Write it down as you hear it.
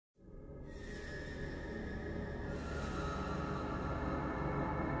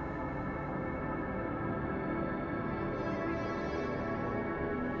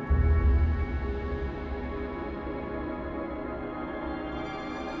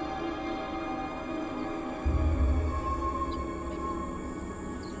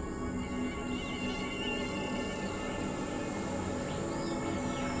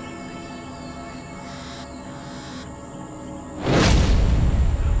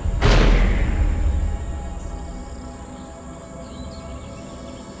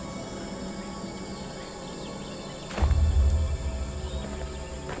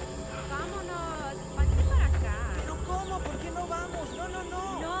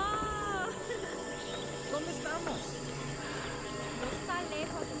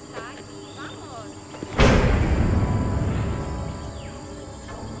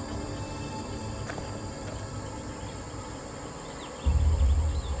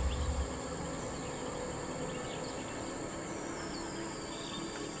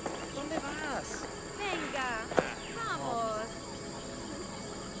Venga, vamos.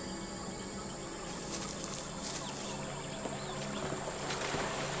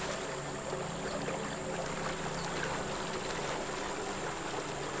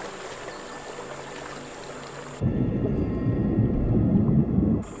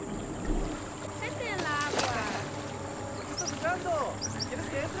 Vete en el agua. ¿Qué estás jugando? ¿Quieres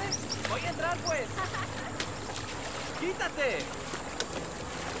que entre? Voy a entrar, pues. ¡Quítate!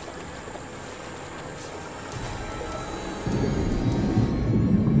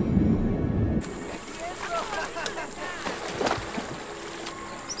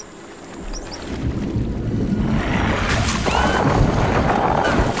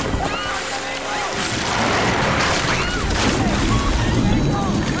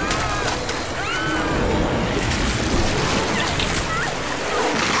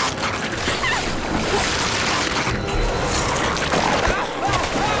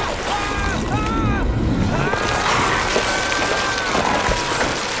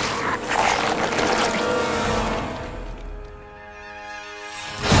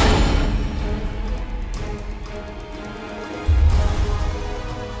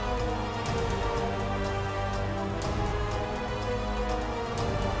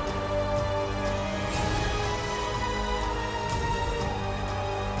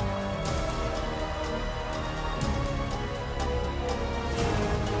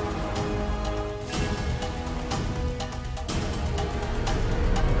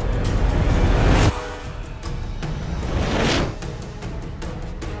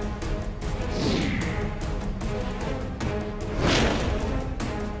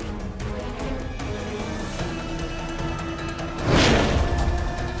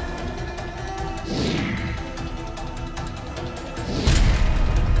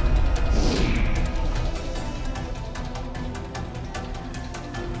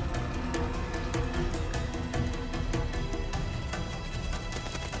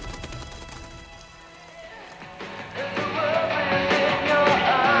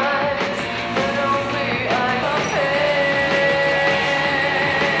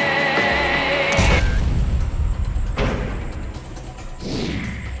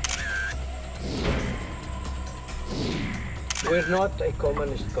 We're not a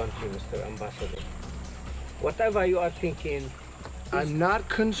communist country, Mr. Ambassador. Whatever you are thinking, I'm not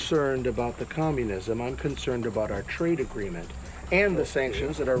concerned about the communism. I'm concerned about our trade agreement and the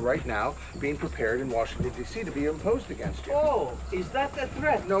sanctions that are right now being prepared in Washington, D.C. to be imposed against you. Oh, is that a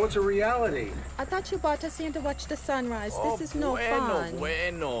threat? No, it's a reality. I thought you brought us here to watch the sunrise. This is no fun.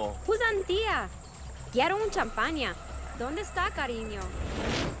 Bueno. Who's Antía? Quiero un champaña. ¿Dónde está, cariño?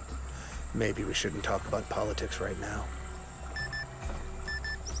 Maybe we shouldn't talk about politics right now.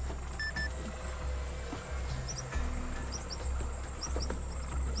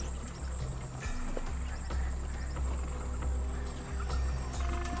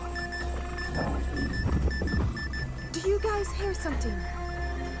 Do you guys hear something?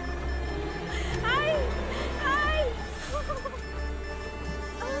 ¡Ay! ¡Ay!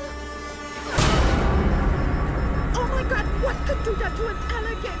 Oh my God! What could do that to an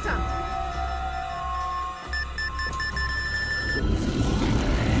alligator?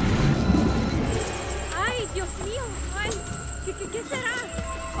 ¡Ay, Dios mío! ¡Ay! ¿Qué será?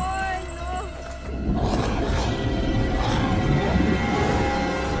 ¡Ay, no!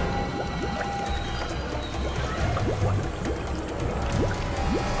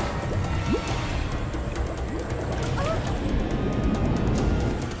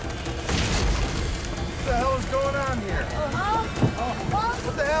 What the hell is going on here?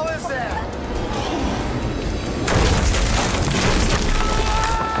 What the hell is that?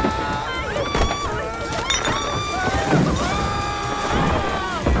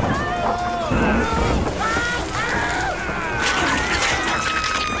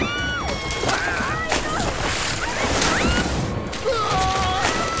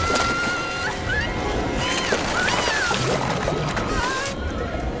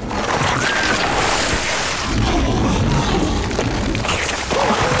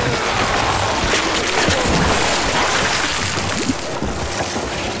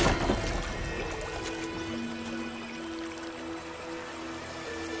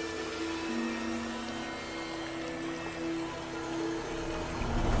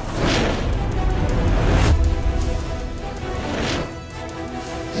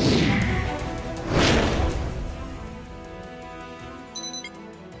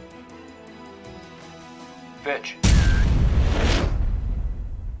 Fitch.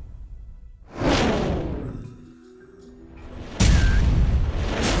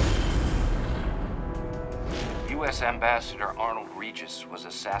 U.S. Ambassador Arnold Regis was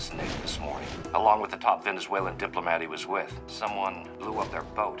assassinated this morning, along with the top Venezuelan diplomat he was with. Someone blew up their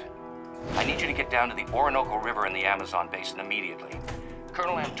boat. I need you to get down to the Orinoco River in the Amazon basin immediately.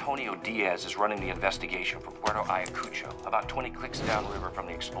 Colonel Antonio Diaz is running the investigation from Puerto Ayacucho, about 20 clicks downriver from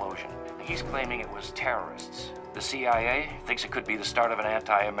the explosion. He's claiming it was terrorists. The CIA thinks it could be the start of an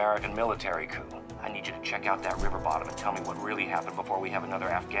anti-American military coup. I need you to check out that river bottom and tell me what really happened before we have another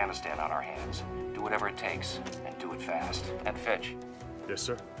Afghanistan on our hands. Do whatever it takes, and do it fast. And Fitch. Yes,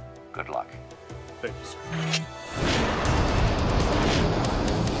 sir. Good luck. Thank you, sir.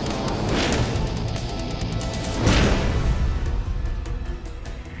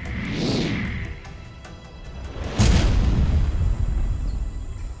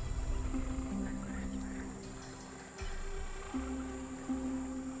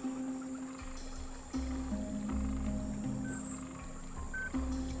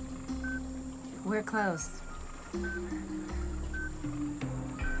 We're close.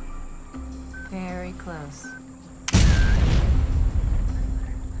 Very close.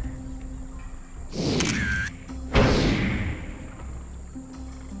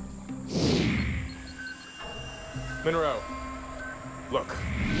 Monroe, look.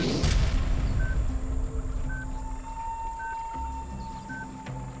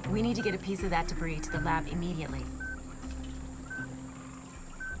 We need to get a piece of that debris to the lab immediately.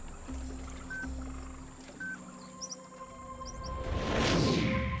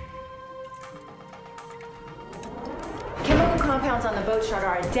 Chemical compounds on the boat chart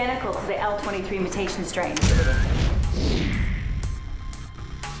are identical to the L23 mutation strain.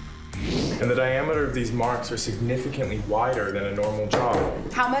 And the diameter of these marks are significantly wider than a normal jaw.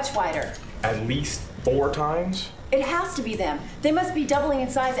 How much wider? At least 4 times? It has to be them. They must be doubling in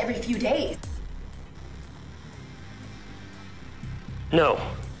size every few days. No.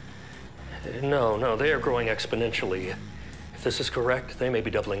 No, they are growing exponentially. If this is correct, they may be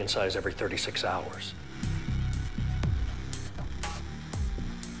doubling in size every 36 hours.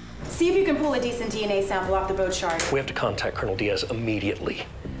 See if you can pull a decent DNA sample off the boat chart. We have to contact Colonel Diaz immediately.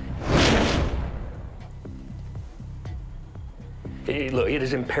 Look, it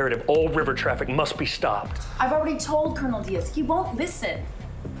is imperative. All river traffic must be stopped. I've already told Colonel Diaz. He won't listen.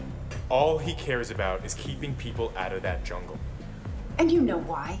 All he cares about is keeping people out of that jungle. And you know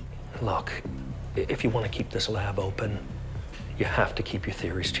why. Look, if you want to keep this lab open, you have to keep your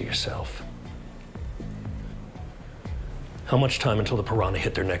theories to yourself. How much time until the piranha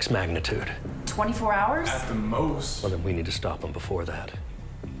hit their next magnitude? 24 hours? At the most. Well, then we need to stop them before that.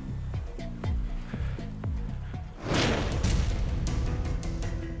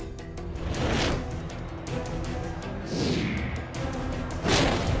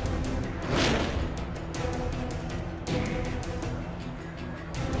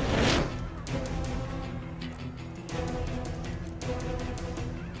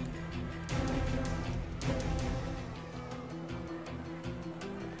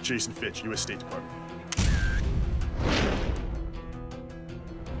 Jason Fitch, U.S. State Department.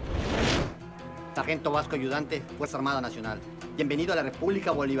 Sargento Vasco Ayudante, Fuerza Armada Nacional. Bienvenido a la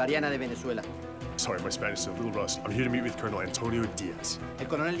República Bolivariana de Venezuela. Sorry, my Spanish is a little rusty. I'm here to meet with Colonel Antonio Diaz. El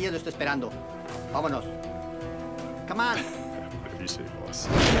coronel Díaz lo está esperando. Vámonos. Come on. Whatever you say, boss.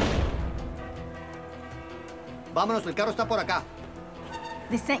 Vámonos, el carro está por acá.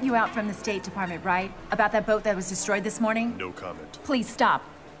 They sent you out from the State Department, right? About that boat that was destroyed this morning? No comment. Please stop.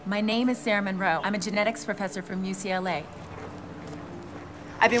 My name is Sarah Monroe. I'm a genetics professor from UCLA.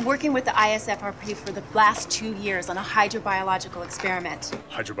 I've been working with the ISFRP for the last 2 years on a hydrobiological experiment.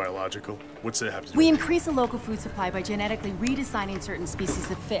 Hydrobiological? What's that have to do We with increase a local food supply by genetically redesigning certain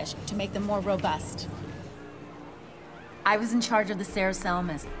species of fish to make them more robust. I was in charge of the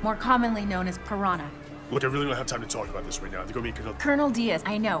Ceroselmas, more commonly known as piranha. Look, I really don't have time to talk about this right now. I think I'll meet Colonel Diaz,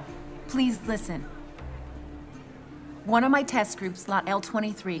 I know. Please listen. One of my test groups, lot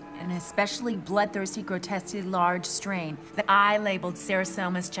L23, an especially bloodthirsty, grotesquely large strain that I labeled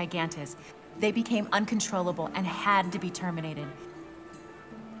Ceroselmas gigantes. They became uncontrollable and had to be terminated.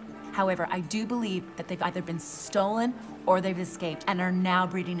 However, I do believe that they've either been stolen or they've escaped and are now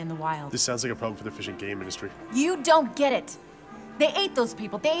breeding in the wild. This sounds like a problem for the fish and game industry. You don't get it. They ate those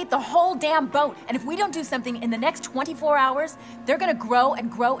people. They ate the whole damn boat. And if we don't do something in the next 24 hours, they're gonna grow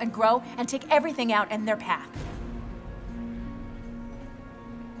and grow and grow and take everything out in their path.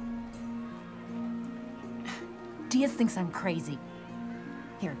 Diaz thinks I'm crazy.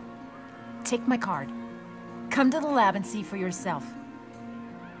 Here, take my card. Come to the lab and see for yourself.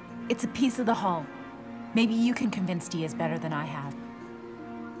 It's a piece of the hull. Maybe you can convince Diaz better than I have.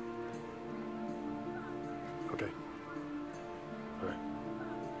 Okay. All right.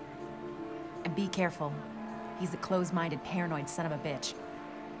 And be careful. He's a closed-minded, paranoid son of a bitch.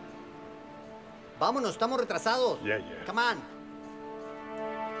 Vámonos, estamos retrasados. Yeah. Come on.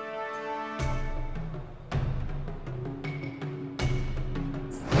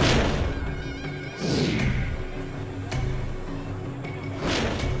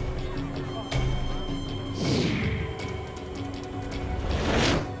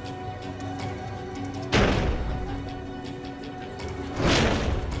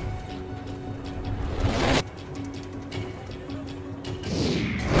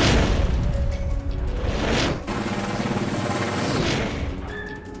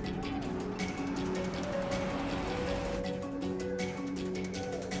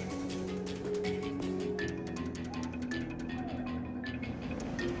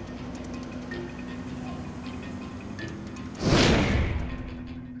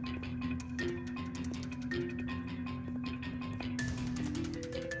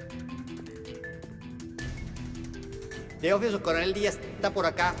 The office of Coronel Díaz está por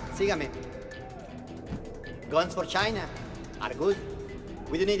acá. Sígame. Guns for China are good.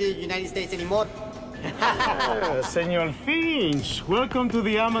 We don't need the United States anymore. Senor Finch, welcome to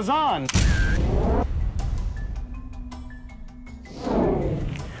the Amazon.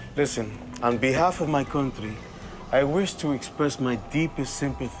 Listen, on behalf of my country, I wish to express my deepest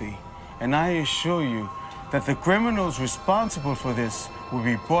sympathy, and I assure you that the criminals responsible for this will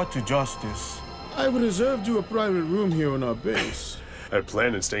be brought to justice. I've reserved you a private room here on our base. I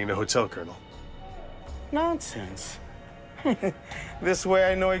plan on staying in a hotel, Colonel. Nonsense. This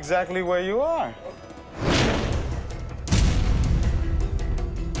way I know exactly where you are.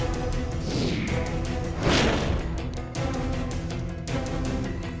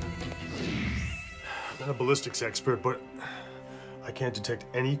 I'm not a ballistics expert, but I can't detect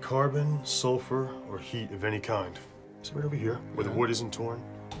any carbon, sulfur, or heat of any kind. So right over here, where the wood isn't torn,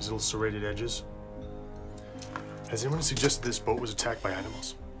 these little serrated edges. Has anyone suggested this boat was attacked by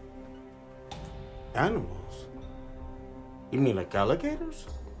animals? Animals? You mean like alligators?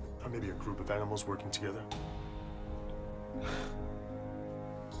 Or maybe a group of animals working together?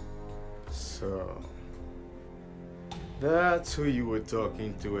 So, that's who you were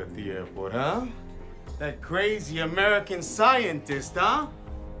talking to at the airport, huh? That crazy American scientist, huh?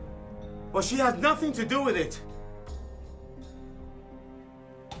 Well, she has nothing to do with it.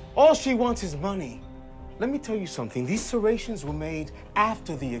 All she wants is money. Let me tell you something. These serrations were made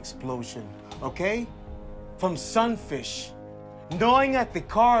after the explosion, okay? From sunfish, gnawing at the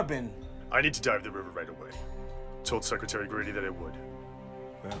carbon. I need to dive the river right away. Told Secretary Grady that I would.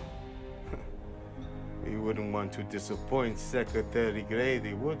 Well, we wouldn't want to disappoint Secretary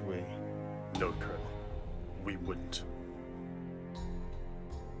Grady, would we? No, Colonel. We wouldn't.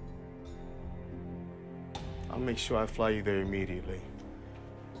 I'll make sure I fly you there immediately.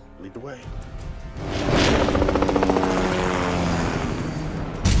 Lead the way.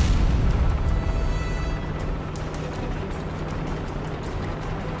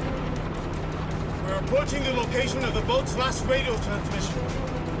 We're approaching the location of the boat's last radio transmission.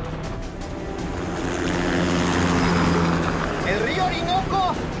 El río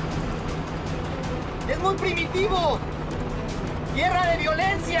Orinoco es muy primitivo. Tierra de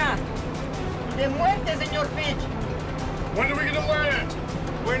violencia. De muerte, señor Finch. When are we gonna land?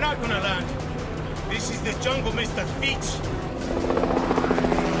 We're not gonna land. This is the jungle, Mr. Finch.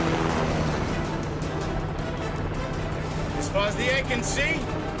 As far as the eye can see,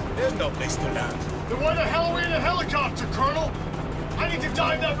 there's no place to land. Then why the hell are we in a helicopter, Colonel? I need to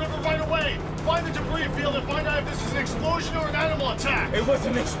dive that river right away. Find the debris field and find out if this is an explosion or an animal attack. It was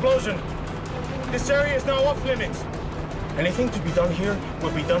an explosion. This area is now off limits. Anything to be done here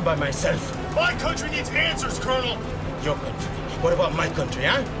will be done by myself. My country needs answers, Colonel. Your country. What about my country,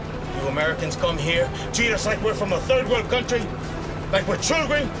 huh? You Americans come here, treat us like we're from a third world country? Like we're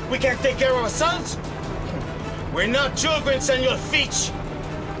children? We can't take care of ourselves? We're not children, Senor Finch.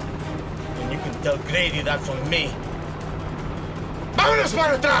 And you can tell Grady that from me. ¡Vámonos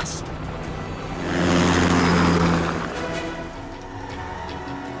para atrás!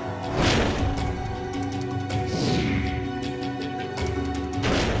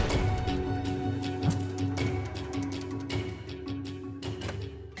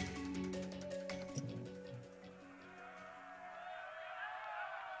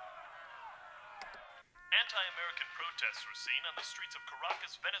 Anti-American protests were seen on the streets of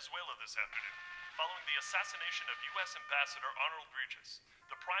Caracas, Venezuela this afternoon, following the assassination of U.S. Ambassador Arnold Regis,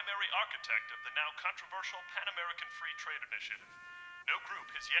 the primary architect of the now controversial Pan-American Free Trade Initiative. No group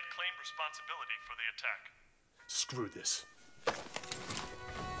has yet claimed responsibility for the attack. Screw this.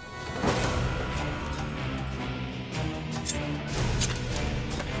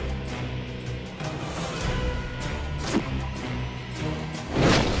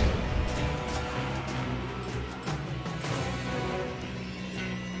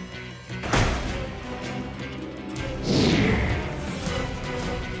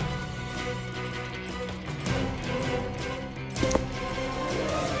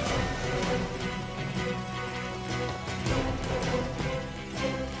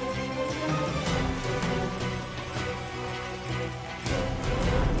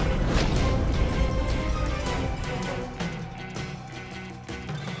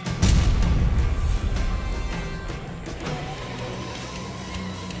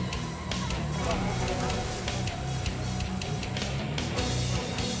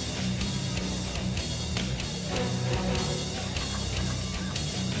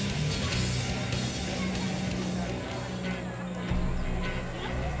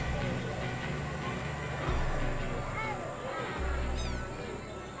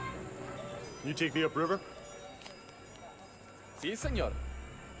 You take me upriver? Sí, señor.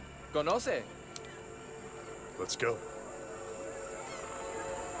 ¿Conoce? Let's go.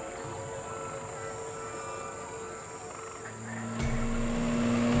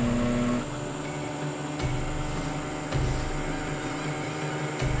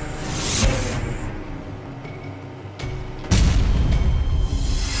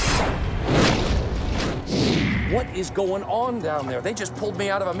 What is going on down there? They just pulled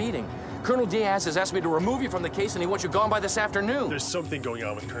me out of a meeting. Colonel Diaz has asked me to remove you from the case, and he wants you gone by this afternoon. There's something going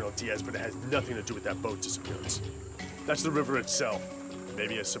on with Colonel Diaz, but it has nothing to do with that boat disappearance. That's the river itself.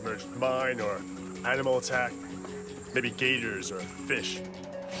 Maybe a submerged mine or animal attack. Maybe gators or fish.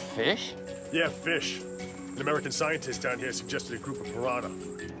 Fish? Yeah, fish. An American scientist down here suggested a group of piranha.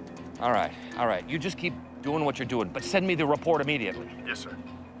 All right. You just keep doing what you're doing, but send me the report immediately. Yes, sir.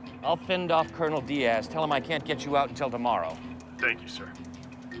 I'll fend off Colonel Diaz. Tell him I can't get you out until tomorrow. Thank you, sir.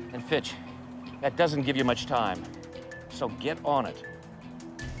 And Fitch, that doesn't give you much time. So get on it.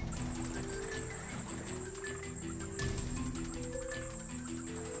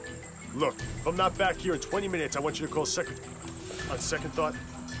 Look, if I'm not back here in 20 minutes, I want you to call on second thought.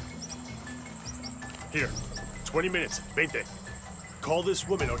 Here, 20 minutes, 20. Call this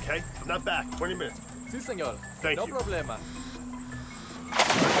woman, okay? If I'm not back, 20 minutes. Sí, señor. Thank you. No problema.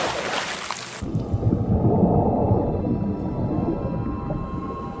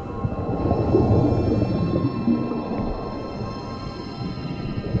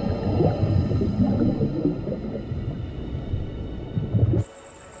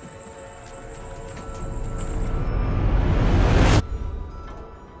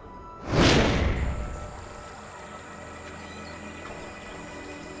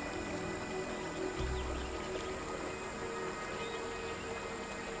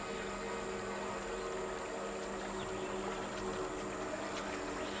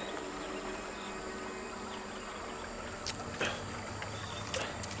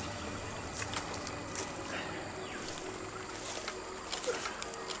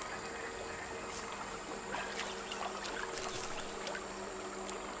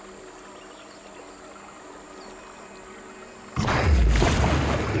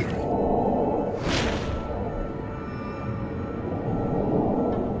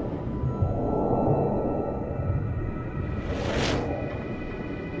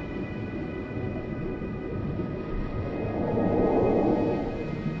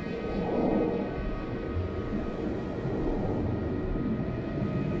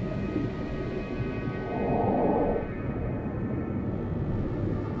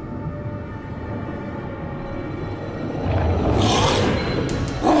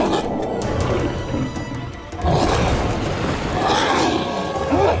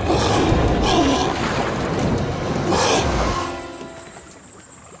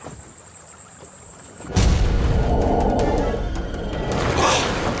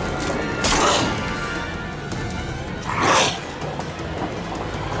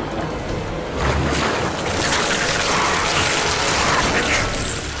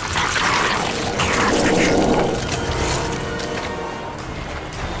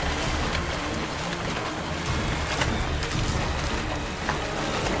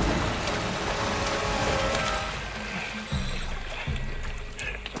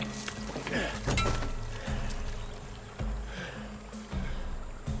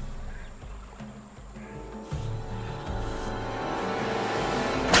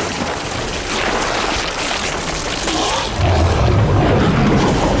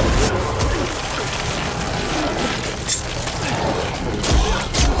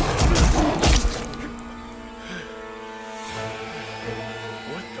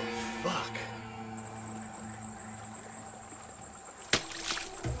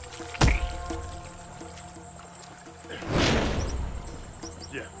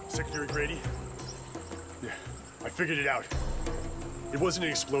 Secretary Grady? Yeah, I figured it out. It wasn't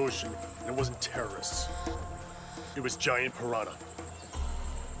an explosion, and it wasn't terrorists. It was giant piranha.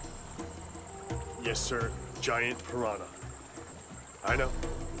 Yes, sir, giant piranha. I know.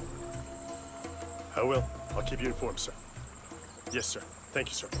 I will. I'll keep you informed, sir. Yes, sir. Thank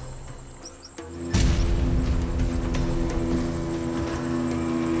you, sir.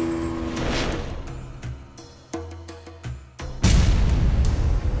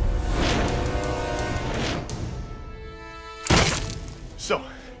 So,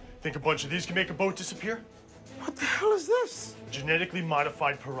 think a bunch of these can make a boat disappear? What the hell is this? Genetically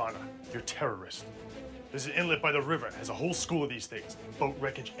modified piranha. You're a terrorist. There's an inlet by the river. It has a whole school of these things. Boat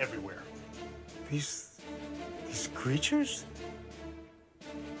wreckage everywhere. These creatures?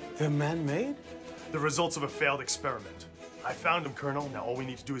 They're man-made? The results of a failed experiment. I found them, Colonel. Now all we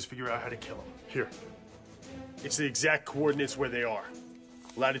need to do is figure out how to kill them. Here. It's the exact coordinates where they are.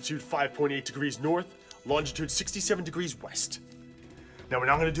 Latitude 5.8 degrees north, longitude 67 degrees west. Now what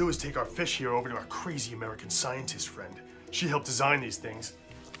I'm gonna do is take our fish here over to our crazy American scientist friend. She helped design these things.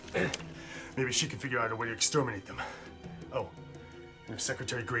 Maybe she can figure out a way to exterminate them. Oh, and if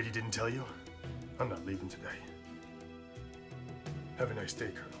Secretary Grady didn't tell you, I'm not leaving today. Have a nice day,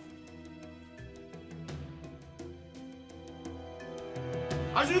 Colonel.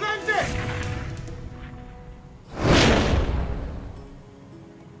 Ayudante!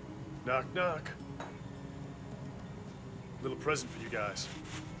 Knock, knock. Little present for you guys.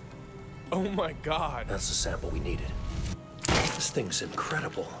 Oh my God. That's the sample we needed. This thing's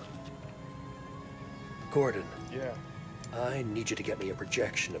incredible. Gordon. Yeah? I need you to get me a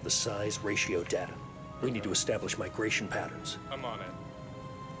projection of the size ratio data. We need to establish migration patterns. I'm on it.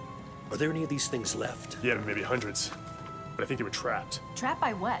 Are there any of these things left? Yeah, maybe hundreds. But I think they were trapped. Trapped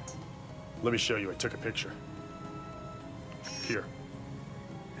by what? Let me show you. I took a picture. Here.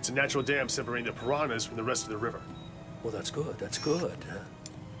 It's a natural dam separating the piranhas from the rest of the river. Well, that's good. That's good.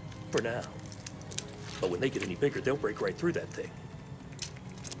 For now. But when they get any bigger, they'll break right through that thing.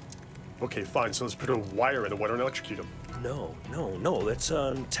 Okay, fine. So let's put a wire in the water and electrocute them. No. That's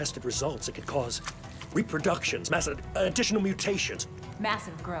untested results. It could cause reproductions, massive additional mutations.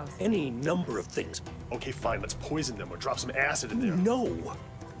 Massive growth. Any number of things. Okay, fine. Let's poison them or drop some acid in there. No.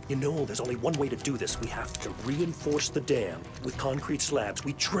 You know, there's only one way to do this. We have to reinforce the dam with concrete slabs.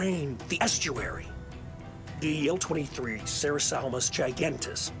 We drain the estuary. The L23 Ceresalmus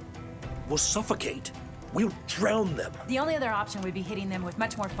gigantus will suffocate. We'll drown them. The only other option would be hitting them with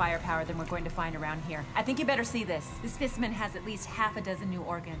much more firepower than we're going to find around here. I think you better see this. This specimen has at least half a dozen new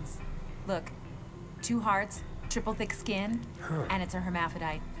organs. Look, 2 hearts, triple thick skin, and it's a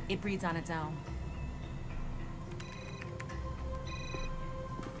hermaphrodite. It breeds on its own.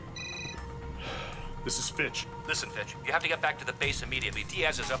 This is Fitch. Listen, Fitch, you have to get back to the base immediately.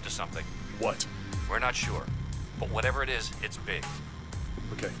 Diaz is up to something. What? We're not sure. But whatever it is, it's big.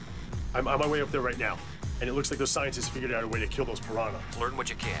 Okay. I'm on my way up there right now. And it looks like those scientists figured out a way to kill those piranha. Learn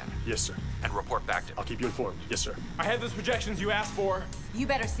what you can. Yes, sir. And report back to me. I'll keep you informed. Yes, sir. I have those projections you asked for. You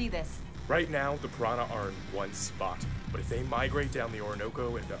better see this. Right now, the piranha are in one spot. But if they migrate down the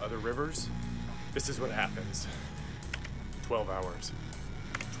Orinoco into other rivers, this is what happens. 12 hours,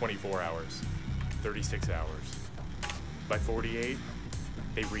 24 hours, 36 hours. By 48,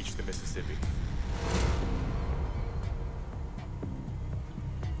 they reach the Mississippi.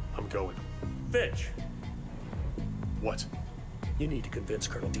 I'm going. Fitch! What? You need to convince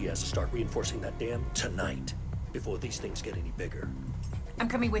Colonel Diaz to start reinforcing that dam tonight, before these things get any bigger. I'm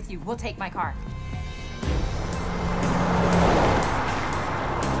coming with you. We'll take my car.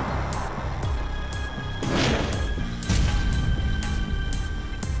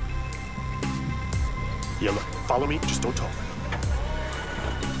 Yeah, look, follow me, just don't talk.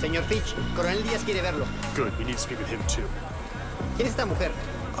 Señor Fitch, Coronel Díaz quiere verlo. Good, we need to speak with him too. ¿Quién es esta mujer?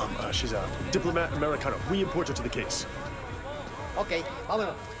 She's a diplomat Americana. We import her to the case. Ok,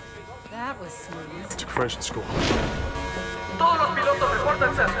 vámonos. That was smooth. Took French in school. Todos los pilotos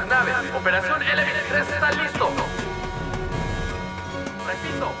repórtense a sus naves. Operación L23 está listo.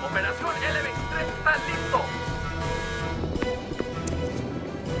 Repito, Operación L23 está listo.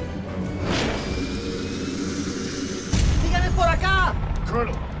 ¡Síganme por acá!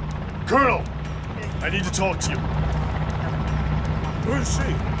 Colonel! I need to talk to you. Who is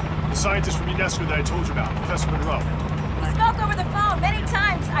she? The scientist from UNESCO that I told you about, Professor Monroe. We spoke over the phone many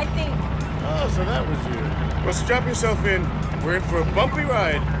times, I think. Oh, so that was you. Well, strap yourself in. We're in for a bumpy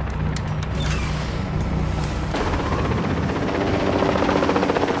ride.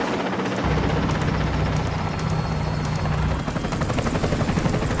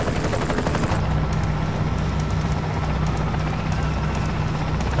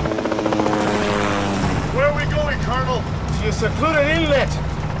 Where are we going, Colonel? To a secluded inlet.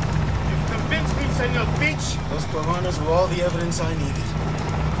 You've convinced me, Senor Fitch. Those piranhas were all the evidence I needed.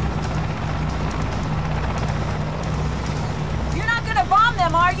 You're not gonna bomb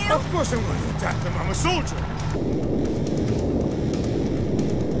them, are you? Of course I'm going to attack them. I'm a soldier.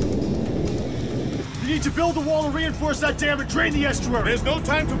 You need to build a wall and reinforce that dam and drain the estuary. There's no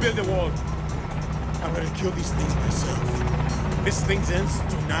time to build a wall. I'm going to kill these things myself. This thing ends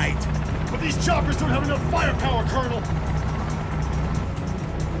tonight. But these choppers don't have enough firepower, Colonel.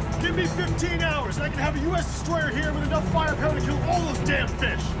 Give me 15 hours and I can have a U.S. destroyer here with enough firepower to kill all those damn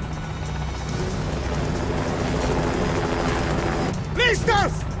fish.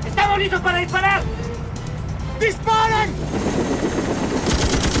 ¡Listos! ¡Estamos listos para disparar! ¡Disparen!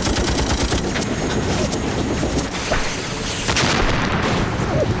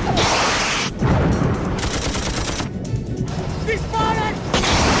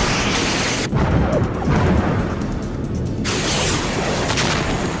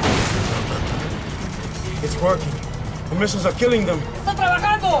 missiles are killing them. ¡Está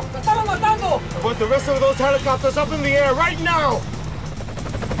trabajando! ¡Lo estamos matando! I want the rest of those helicopters up in the air right now!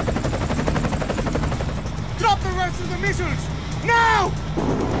 Drop the rest of the missiles! Now!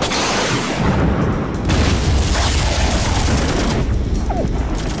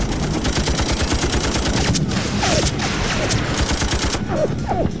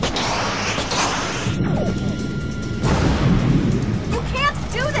 You can't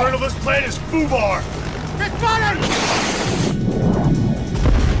do this! Colonel, this plane is FUBAR! Get spotted!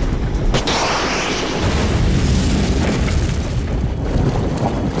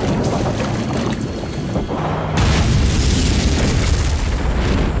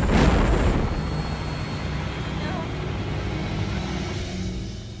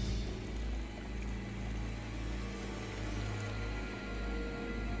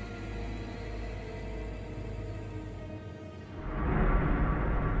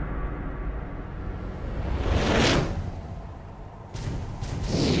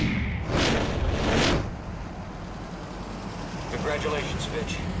 Congratulations,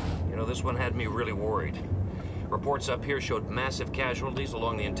 Fitch. You know, this one had me really worried. Reports up here showed massive casualties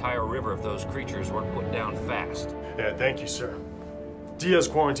along the entire river if those creatures weren't put down fast. Yeah, thank you, sir. Diaz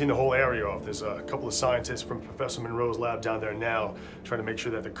quarantined the whole area off. There's a couple of scientists from Professor Monroe's lab down there now, trying to make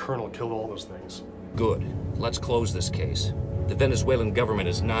sure that the Colonel killed all those things. Good. Let's close this case. The Venezuelan government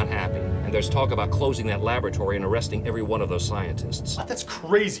is not happy, and there's talk about closing that laboratory and arresting every one of those scientists. That's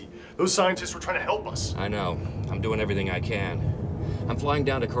crazy. Those scientists were trying to help us. I know. I'm doing everything I can. I'm flying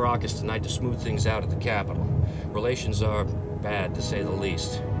down to Caracas tonight to smooth things out at the capital. Relations are bad, to say the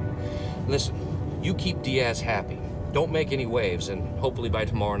least. Listen, you keep Diaz happy. Don't make any waves, and hopefully by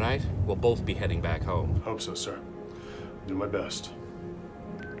tomorrow night, we'll both be heading back home. Hope so, sir. I'll do my best.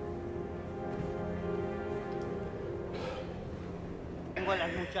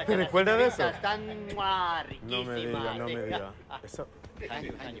 ¿Te recuerdas de eso? No me diga, no me diga. Eso...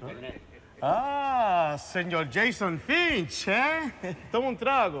 Ah, señor Jason Finch, ¿eh? Toma un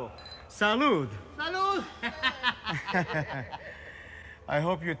trago. Salud. Salud. I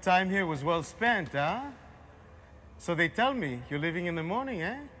hope your time here was well spent, huh? So they tell me you're leaving in the morning,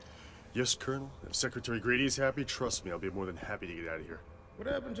 eh? Yes, Colonel. If Secretary Grady is happy, trust me, I'll be more than happy to get out of here. What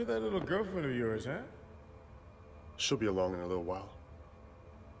happened to that little girlfriend of yours, huh? She'll be along in a little while.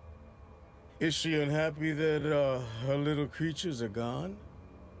 Is she unhappy that her little creatures are gone?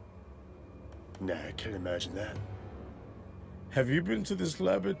 Nah, I can't imagine that. Have you been to this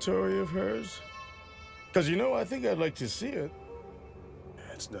laboratory of hers? Because, you know, I think I'd like to see it.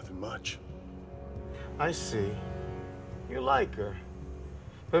 It's nothing much. I see. You like her.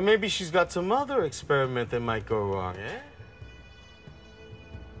 But maybe she's got some other experiment that might go wrong, eh?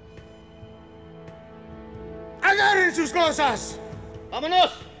 ¡Agarren sus cosas!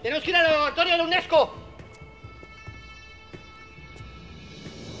 ¡Vámonos! ¡Tenemos que ir al laboratorio de la UNESCO!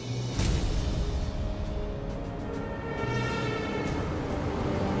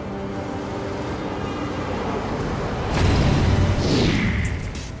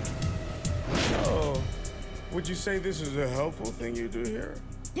 Would you say this is a helpful thing you do here?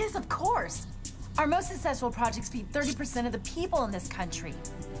 Yes, of course. Our most successful projects feed 30% of the people in this country.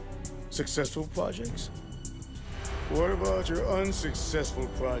 Successful projects? What about your unsuccessful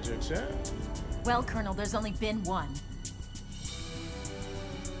projects, eh? Well, Colonel, there's only been one.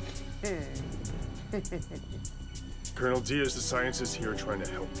 Colonel Diaz, the scientists here are trying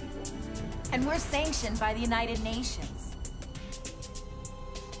to help people. And we're sanctioned by the United Nations.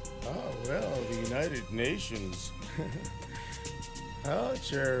 Oh, well, the United Nations. How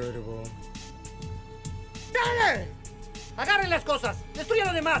charitable. ¡Dale! ¡Agarren las cosas! ¡Destruyan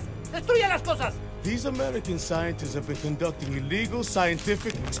lo demás! ¡Destruyan las cosas! These American scientists have been conducting illegal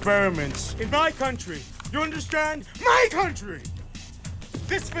scientific experiments in my country. You understand? My country!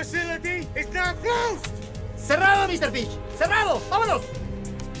 This facility is now closed! ¡Cerrado, Mr. Fish! ¡Cerrado! ¡Vámonos!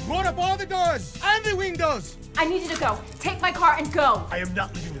 Board up all the doors and the windows! I need you to go. Take my car and go. I am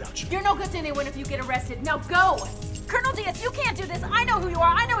not leaving without you. You're no good to anyone if you get arrested. Now go! Colonel Diaz, you can't do this. I know who you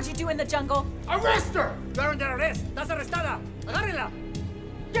are. I know what you do in the jungle. Arrest her! You're under arrest. Estás arrestada. Agárrenla.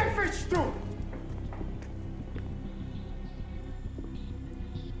 Get Fish too!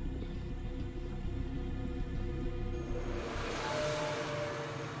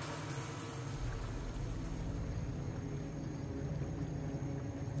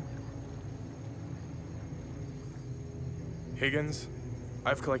 Higgins,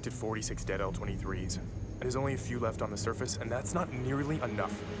 I've collected 46 dead L-23s. There's only a few left on the surface, and that's not nearly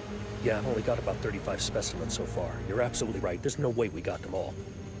enough. Yeah, I've only got about 35 specimens so far. You're absolutely right. There's no way we got them all.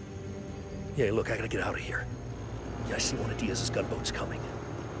 Yeah, look, I gotta get out of here. Yeah, I see one of Diaz's gunboats coming.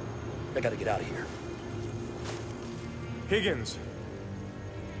 I gotta get out of here. Higgins.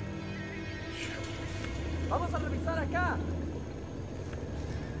 Vamos a revisar acá.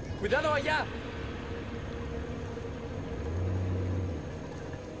 Cuidado allá.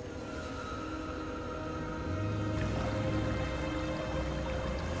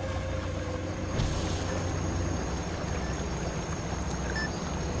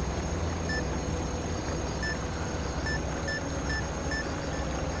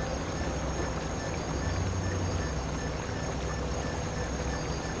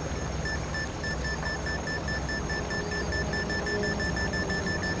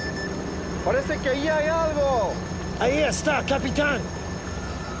 Parece que ahí hay algo. Ahí está, capitán.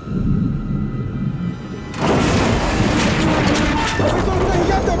 ¡He visto una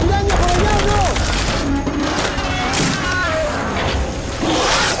gigante piranha por allá, bro!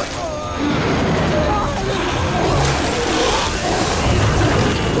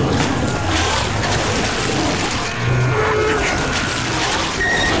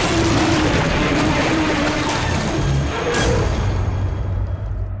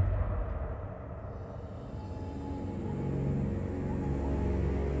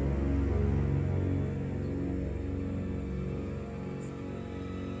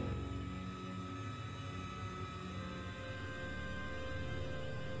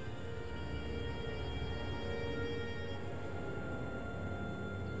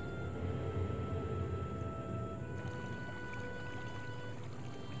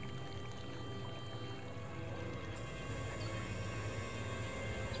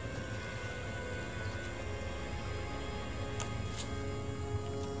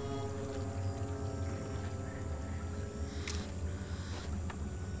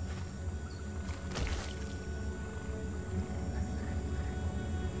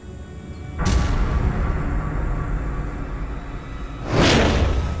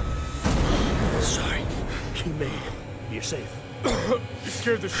 You're safe. You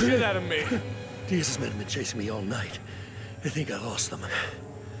scared the shit out of me. Diaz's men have been chasing me all night. I think I lost them.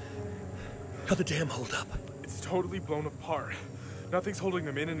 How'd the dam hold up? It's totally blown apart. Nothing's holding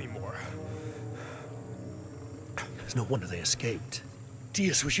them in anymore. It's no wonder they escaped.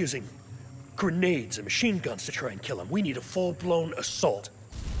 Diaz was using grenades and machine guns to try and kill him. We need a full-blown assault.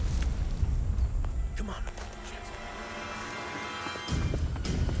 Come on.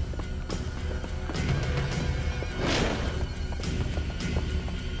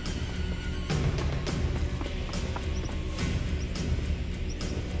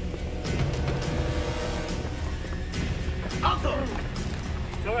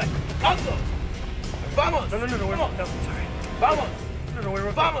 No, we're not. No, sorry. Vamos! No,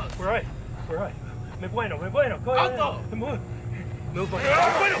 we're vamos! We're right. We're right. Me bueno. Go ahead. Alto! Move.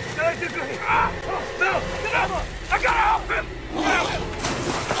 Bueno! No! I gotta help him!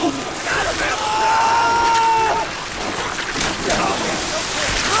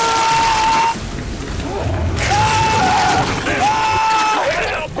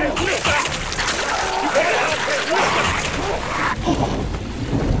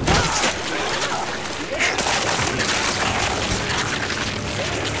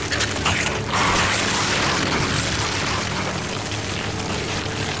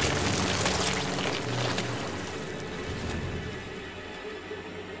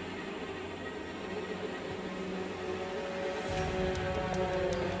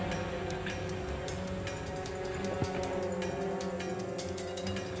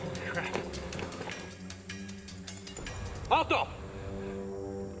 Alto!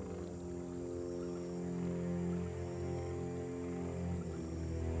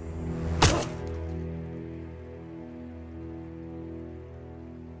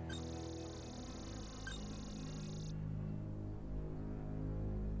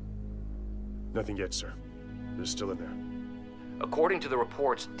 Nothing yet, sir. They're still in there. According to the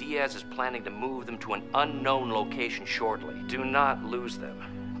reports, Diaz is planning to move them to an unknown location shortly. Do not lose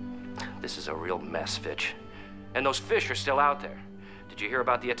them. This is a real mess, Fitch. And those fish are still out there. Did you hear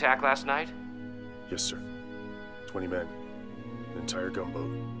about the attack last night? Yes, sir. 20 men. An entire gunboat.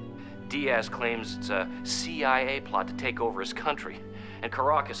 Diaz claims it's a CIA plot to take over his country, and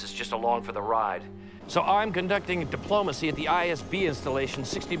Caracas is just along for the ride. So I'm conducting diplomacy at the ISB installation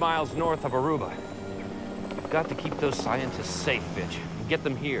 60 miles north of Aruba. You've got to keep those scientists safe, Fitch, and get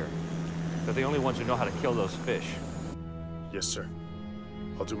them here. They're the only ones who know how to kill those fish. Yes, sir.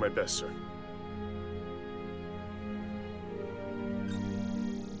 I'll do my best, sir.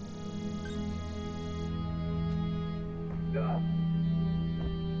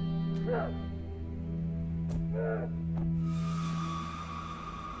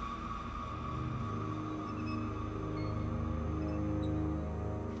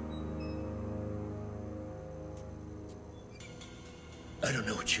 I don't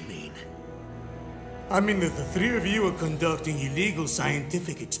know what you mean. I mean that the three of you are conducting illegal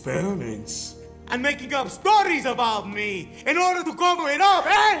scientific experiments and making up stories about me in order to cover it up,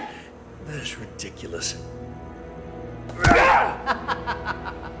 eh? That is ridiculous.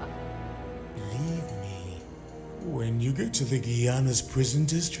 Believe me, when you get to the Guyana's prison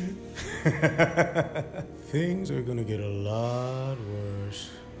district, things are gonna get a lot worse.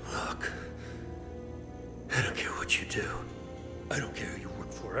 Look, I don't care what you do. I don't care who you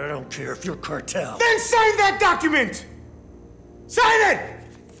work for. I don't care if you're cartel. Then sign that document! Sign it!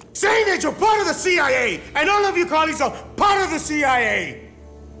 Saying that you're part of the CIA and all of your colleagues are part of the CIA!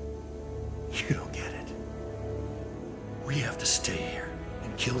 You don't get it. We have to stay here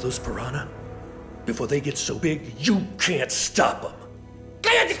and kill those piranha before they get so big you can't stop them.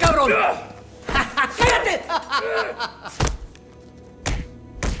 ¡Cállate, cabrón! ¡Cállate!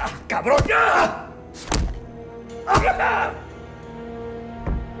 ¡Cabrón!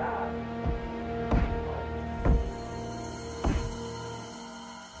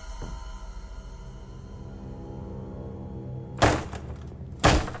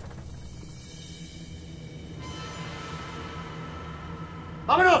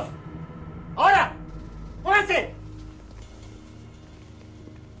 ¡Vámonos! ¡Ahora! ¡Pónganse!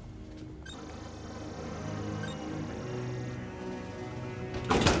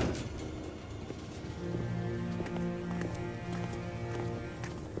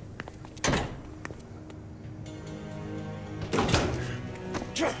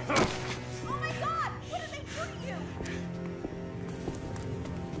 Oh my God! What did they do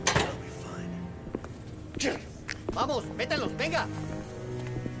to you? ¡Vamos! ¡Métanlos! ¡Venga!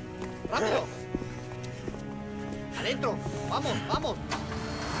 ¡Rápido! ¡Adentro! ¡Vamos! ¡Vamos!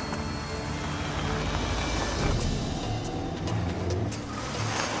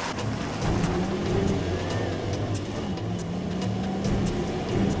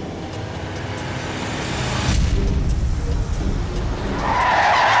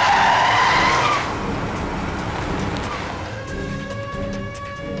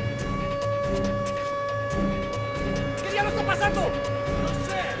 ¿Qué diablos está pasando? No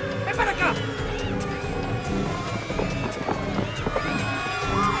sé. ¡Ven para acá!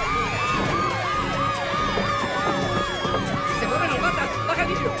 Si se mueven los ratas, baja el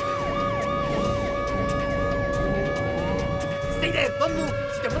vidrio. Stay there, don't move.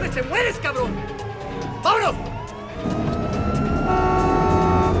 Si te mueves, te mueres, cabrón. ¡Vámonos!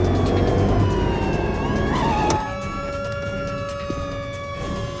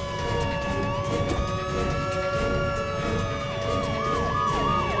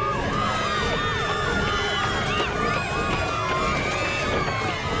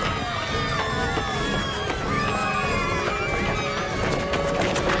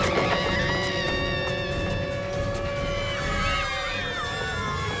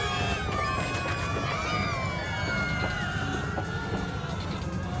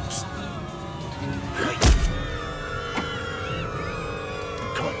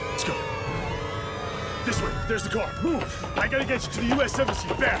 Come on, let's go. This way, there's the car. Move! I gotta get you to the U.S. Embassy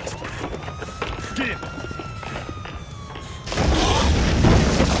fast. Get in.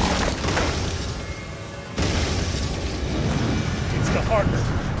 It's the harbor.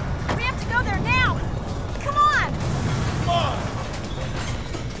 We have to go there now! Come on! Come on!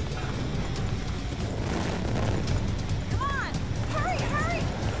 Come on! Hurry, hurry!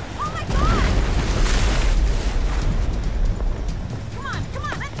 Oh my God! Come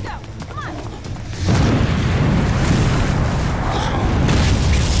on, let's go! Come on!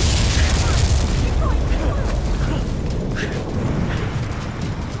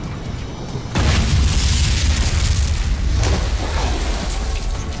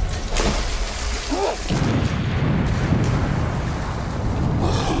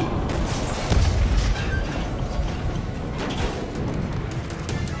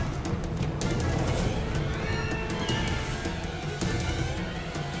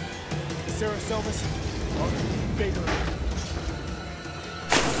 Sarah Selmas, Baker.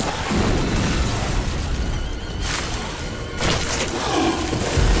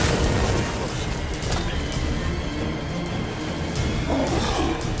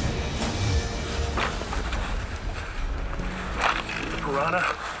 Piranha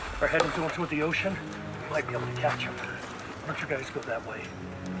are heading toward the ocean. We might be able to catch them. Why don't you guys go that way?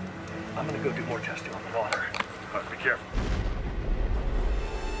 I'm gonna go do more testing on the water. All right, be careful.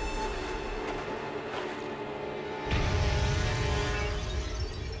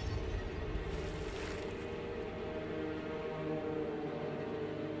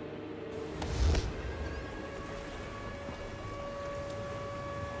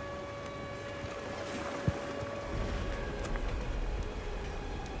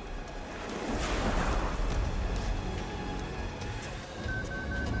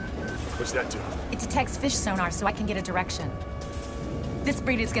 What's that do? It detects fish sonar so I can get a direction. This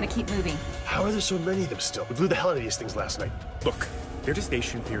breed is gonna keep moving. How are there so many of them still? We blew the hell out of these things last night. Look, their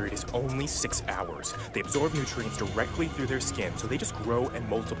gestation period is only 6 hours. They absorb nutrients directly through their skin, so they just grow and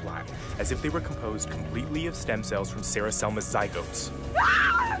multiply, as if they were composed completely of stem cells from Sarah Selma's zygotes.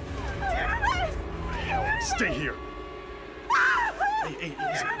 Hell, stay here. Hey, easy.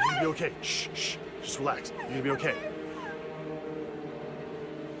 You're gonna be okay. Shh. Just relax. You're gonna be okay.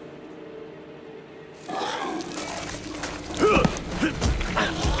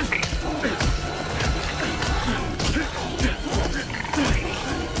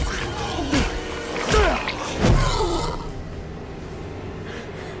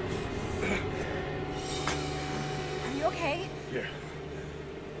 Are you okay? Yeah.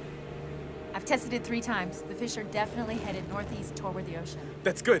 I've tested it 3 times. The fish are definitely headed northeast toward the ocean.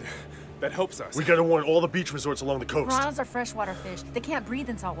 That's good. That helps us. We gotta warn all the beach resorts along the coast. Piranhas are freshwater fish. They can't breathe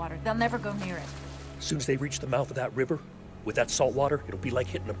in salt water. They'll never go near it. As soon as they reach the mouth of that river, with that salt water, it'll be like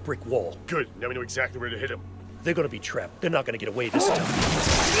hitting a brick wall. Good. Now we know exactly where to hit them. They're gonna be trapped. They're not gonna get away this time.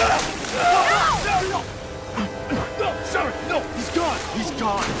 No, sir! No! He's gone! He's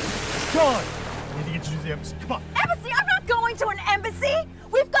gone! He's gone! We need to get you to the embassy. Come on! Embassy? I'm not going to an embassy!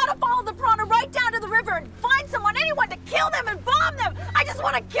 We've got to follow the piranha right down to the river and find anyone to kill them and bomb them! I just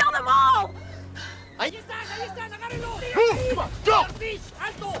want to kill them all! Ahí están, agárrenlo. Come on, go! Señor Fish,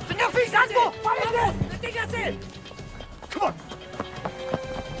 alto. Señor Fish, alto. Vamos, deténgase. Come on!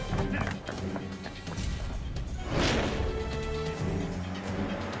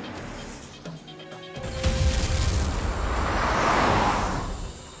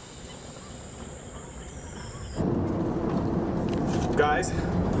 Guys,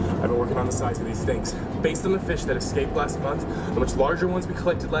 I've been working on the size of these things. Based on the fish that escaped last month, the much larger ones we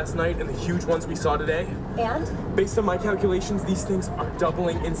collected last night, and the huge ones we saw today. And? Based on my calculations, these things are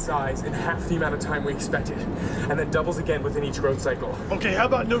doubling in size in half the amount of time we expected, and then doubles again within each growth cycle. Okay, how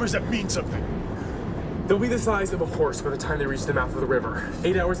about numbers that mean something? They'll be the size of a horse by the time they reach the mouth of the river.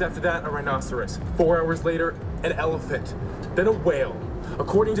 8 hours after that, a rhinoceros. 4 hours later, an elephant. Then a whale.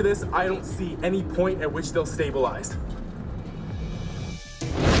 According to this, I don't see any point at which they'll stabilize.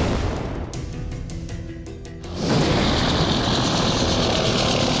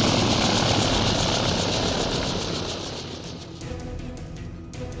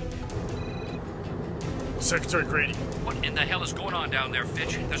 Secretary Grady. What in the hell is going on down there,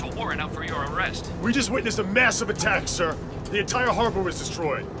 Fitch? There's a warrant out for your arrest. We just witnessed a massive attack, sir. The entire harbor was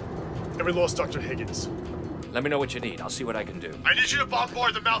destroyed. And we lost Dr. Higgins. Let me know what you need. I'll see what I can do. I need you to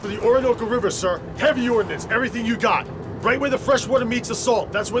bombard the mouth of the Orinoco River, sir. Heavy ordnance, everything you got. Right where the fresh water meets the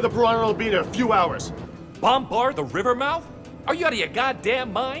salt. That's where the piranha will be in a few hours. Bombard the river mouth? Are you out of your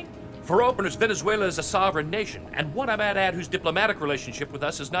goddamn mind? For openers, Venezuela is a sovereign nation, and one I might add whose diplomatic relationship with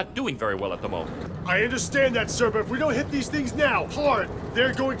us is not doing very well at the moment. I understand that, sir, but if we don't hit these things now, hard,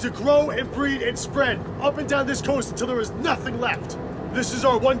 they're going to grow and breed and spread up and down this coast until there is nothing left. This is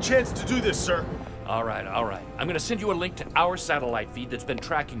our one chance to do this, sir. All right. I'm gonna send you a link to our satellite feed that's been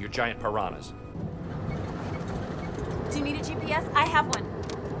tracking your giant piranhas. Do you need a GPS? I have one.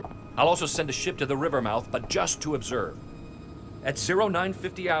 I'll also send a ship to the river mouth, but just to observe. At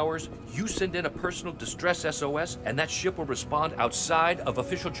 0950 hours, you send in a personal distress SOS, and that ship will respond outside of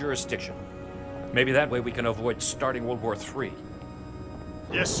official jurisdiction. Maybe that way we can avoid starting World War III.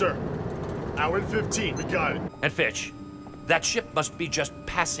 Yes, sir. Hour and 15, we got it. And Fitch, that ship must be just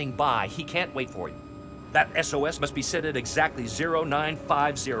passing by. He can't wait for you. That SOS must be set at exactly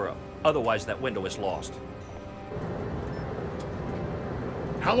 0950. Otherwise, that window is lost.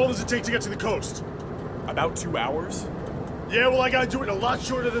 How long does it take to get to the coast? About 2 hours. Yeah, well, I gotta do it in a lot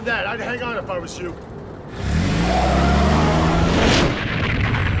shorter than that. I'd hang on if I was you.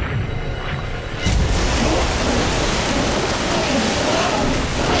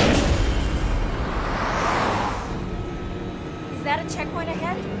 Is that a checkpoint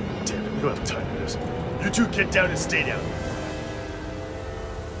ahead? Damn it, we don't have time for this. You two get down and stay down.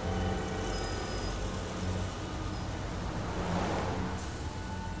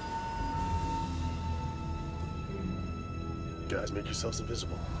 Guys, make yourselves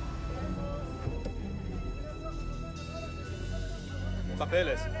invisible.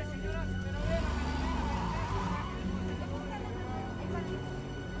 Papeles.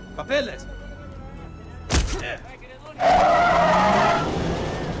 Papeles.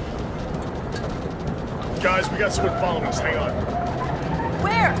 Guys, we got someone following us. Hang on.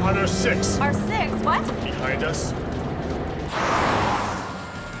 Where? On our 6. Our 6? What? Behind us.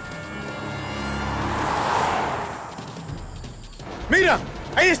 ¡Mira!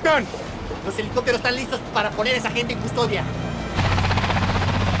 ¡Ahí están! Los helicópteros están listos para poner a esa gente en custodia.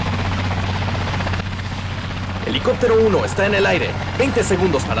 Helicóptero 1 está en el aire. 20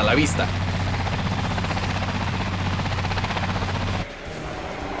 segundos para la vista.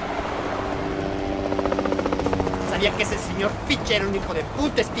 Sabía que ese señor Fitch era un hijo de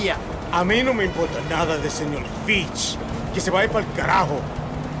puta espía. A mí no me importa nada de señor Fitch. Que se vaya para el carajo.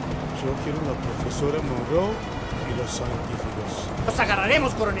 Yo quiero la profesora Monroe y los científicos. Los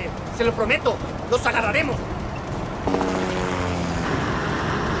agarraremos, coronel. Se lo prometo. Los agarraremos.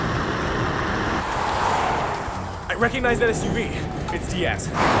 I recognize that SUV. It's Diaz.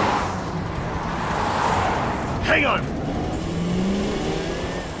 Hang on!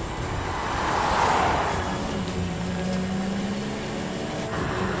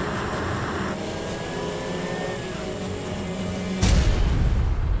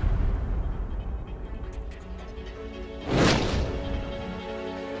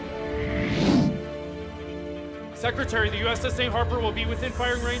 Secretary, the USS St. Harper will be within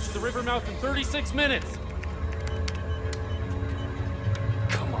firing range of the river mouth in 36 minutes.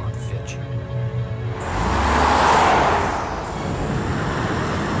 Come on, Fitch.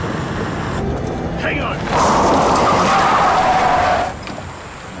 Hang on!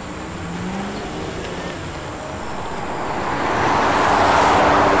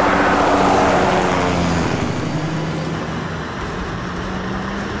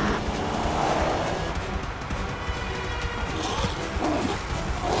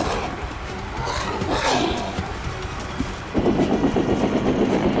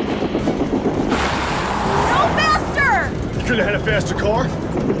 Could've had a faster car.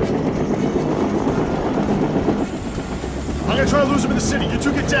 I'm gonna try to lose him in the city. You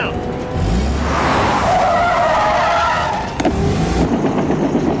two get down.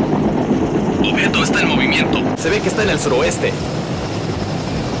 Objeto está en movimiento. Se ve que está en el suroeste.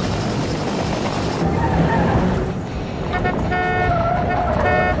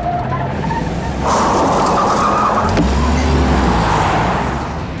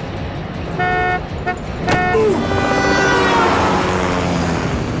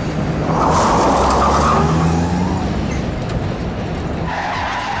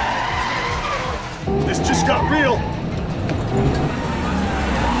 This just got real.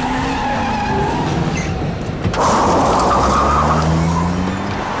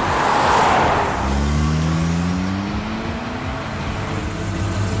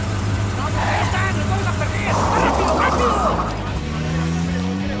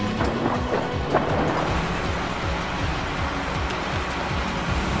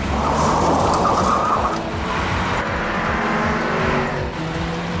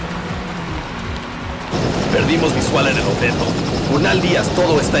 Perdimos visual en el objeto. Bernal Díaz,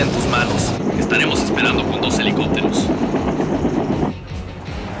 todo está en tus manos. Estaremos esperando con 2 helicópteros.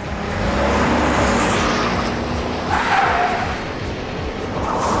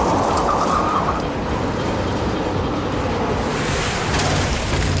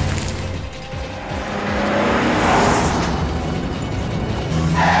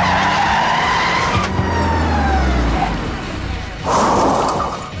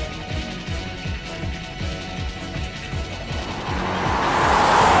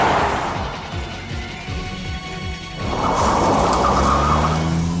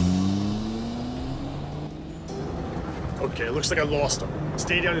 Okay, it looks like I lost him.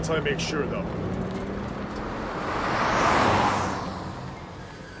 Stay down until I make sure, though.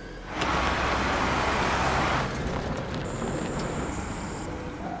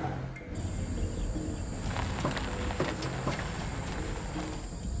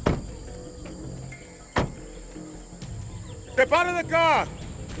 Step out of the car!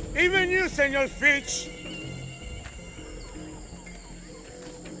 Even you, Senor Fitch!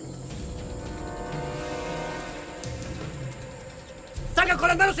 ¡Salgan con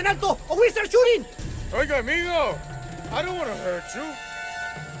las manos en alto o we start shooting! Oiga, amigo, I don't want to hurt you.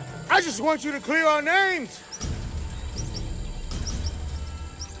 I just want you to clear our names.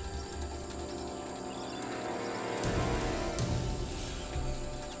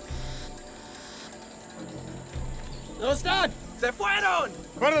 ¿Dónde están? ¡Se fueron!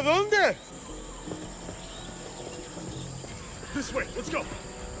 ¿Para dónde? This way, let's go.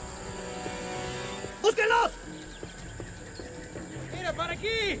 ¡Búsquenlos! ¡Mira, para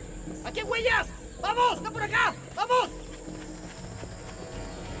aquí! ¡Aquí hay huellas! ¡Vamos! ¡Está por acá! ¡Vamos!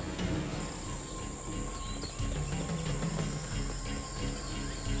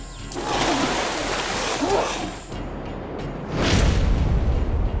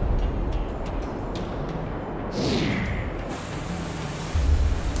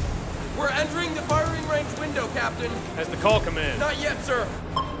 We're entering the firing range window, Captain. Has the call come in? Not yet, sir.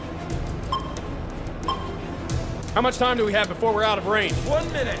 How much time do we have before we're out of range?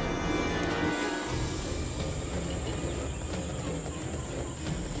 1 minute.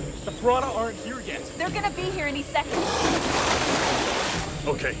 piranha aren't here yet. They're gonna be here any second.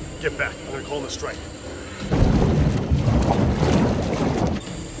 Okay, get back. I'm gonna call in a strike.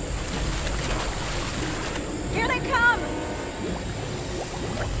 Here they come!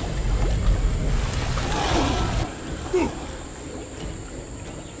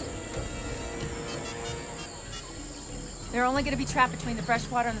 They're only gonna be trapped between the fresh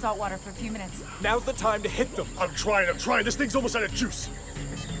water and the salt water for a few minutes. Now's the time to hit them. I'm trying. This thing's almost out of juice.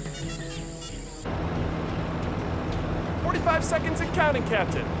 45 seconds and counting,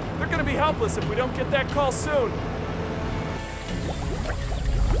 Captain. They're gonna be helpless if we don't get that call soon.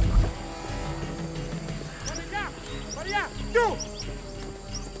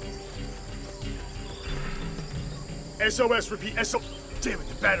 SOS, repeat, SOS. Damn it,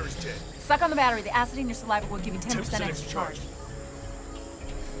 the battery's dead. Suck on the battery. The acid in your saliva will give you 10% extra charge.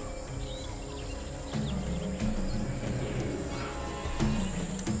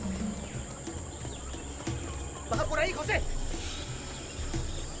 ¡Baja por ahí, José!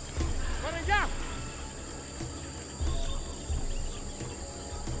 ¡Para allá!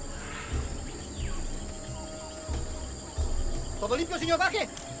 ¿Todo limpio, señor Baje?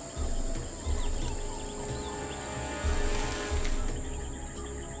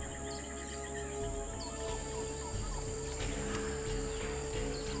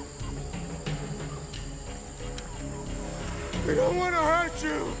 We don't want to hurt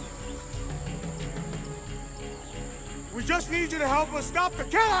you. We just need you to help us stop the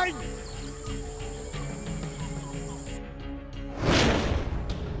killing!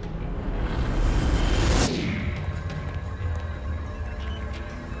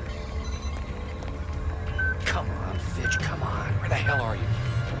 Come on, Fitch, come on. Where the hell are you?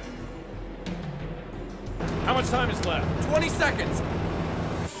 How much time is left? 20 seconds.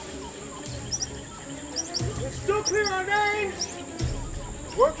 We're still clear our names!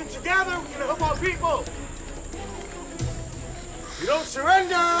 Working together, we're gonna help our people! If you don't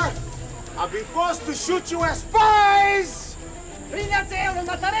surrender, I'll be forced to shoot you as spies! ¡Ríndanse o los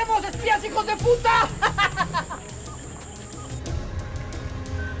mataremos, espías hijos de puta!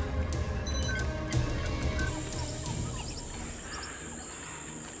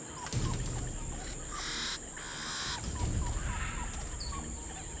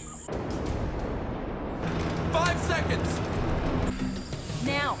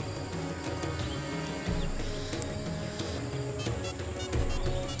 Now.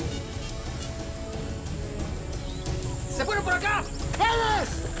 ¡Se fueron por acá! ¡Vamos!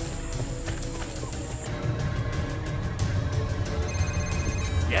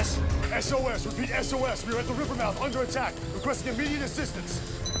 Yes? SOS, repeat SOS. We're at the river mouth, under attack. Requesting immediate assistance.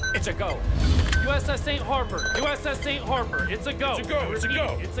 It's a go. USS St. Harper. USS St. Harper. It's a go. It's a go. It's a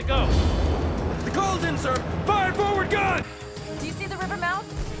go. It's a go. The call's in, sir. Fire forward gun! Do you see the river mouth?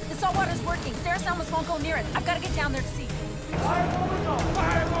 The salt water's working. Sarah Selmas won't go near it. I've got to get down there to see. ¡Fire forward gun!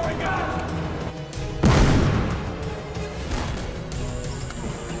 ¡Fire forward gun!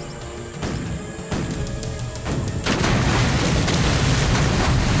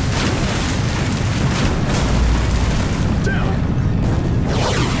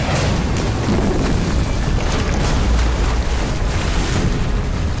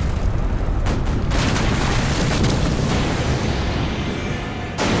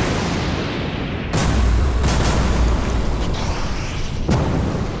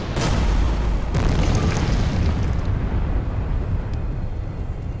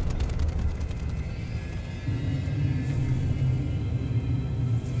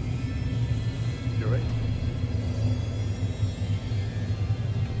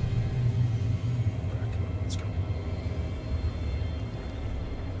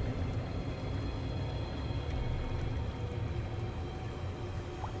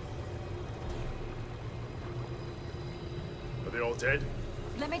 Are they all dead?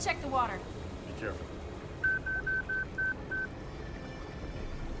 Let me check the water. Be careful.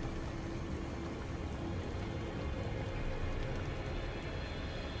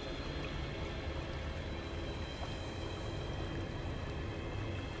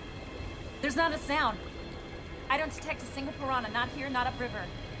 There's not a sound. I don't detect a single piranha, not here, not upriver.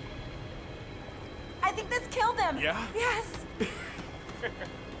 I think this killed them. Yeah? Yes.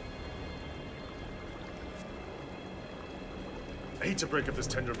 I hate to break up this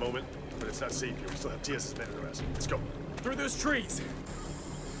tender moment, but it's not safe here. We still have TS's men in arrest. Let's go. Through those trees.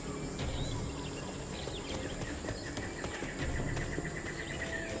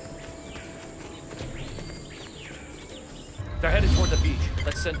 They're headed toward the beach.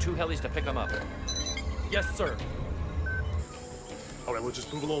 Let's send 2 helis to pick them up. Yes, sir. All right, we'll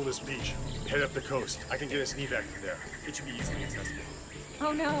just move along this beach. Head up the coast. I can get us an evac from there. It should be easily accessible.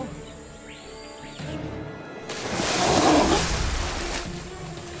 Oh no.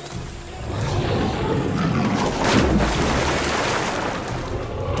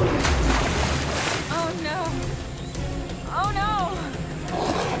 Oh no. Oh no.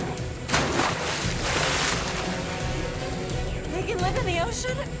 They can live in the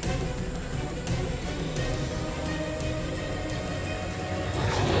ocean?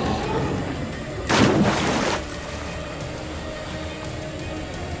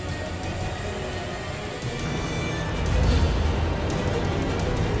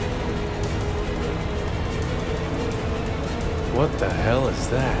 What the hell is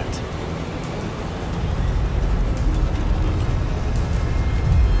that?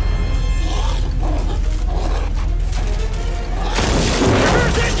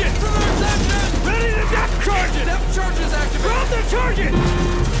 Reverse engine! Reverse engine! Ready to depth charge it! Depth charges activated! Drop the target!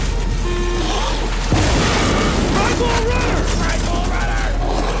 Rifle runner! Rifle runner!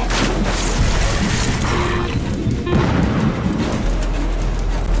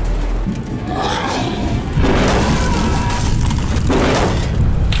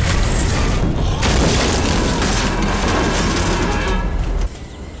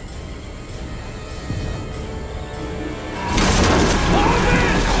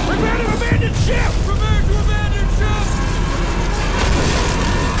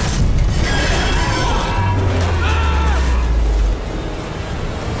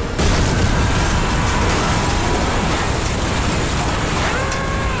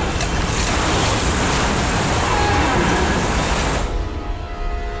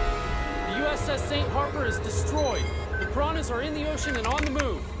 St. Harper is destroyed. The piranhas are in the ocean and on the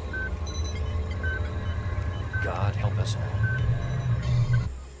move. God help us all.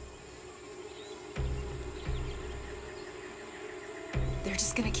 They're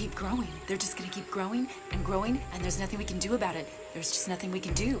just gonna keep growing. They're just gonna keep growing, and there's nothing we can do about it. There's just nothing we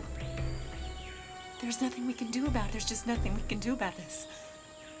can do. There's nothing we can do about it. There's just nothing we can do about this.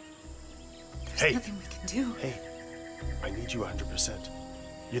 There's nothing we can do. Hey, I need you 100%.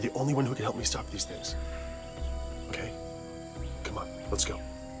 You're the only one who can help me stop these things. Okay? Come on, let's go.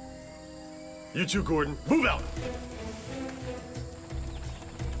 You too, Gordon. Move out!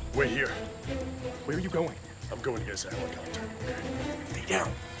 Wait here. Where are you going? I'm going to get us a helicopter. Stay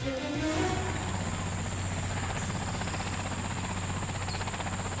down.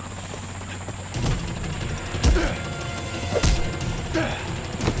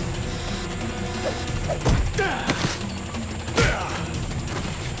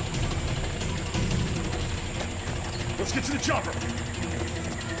 Let's get to the chopper.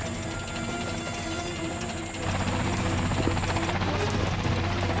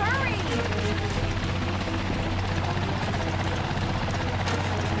 Hurry!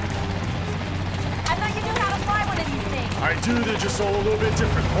 I thought you knew how to fly one of these things. I do, they're just all a little bit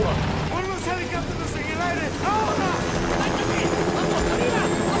different. Hold on. ¡Pon los helicópteros en el aire! ¡Ahora! ¡Vamos, camina!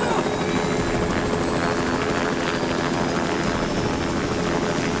 ¡Vámonos!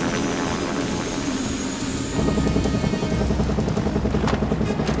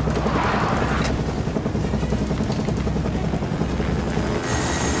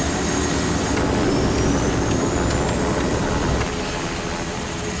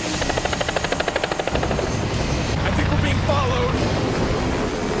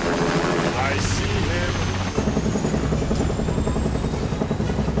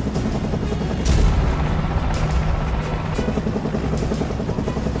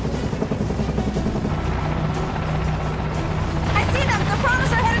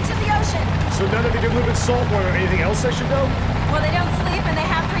 Saltwater. Anything else I should know? Well, they don't sleep and they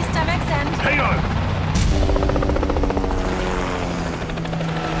have 3 stomachs and... Hang on!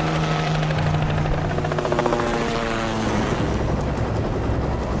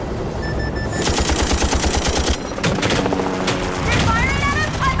 They're firing at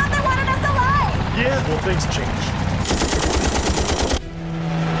us? I thought they wanted us alive! Yeah, well, things change.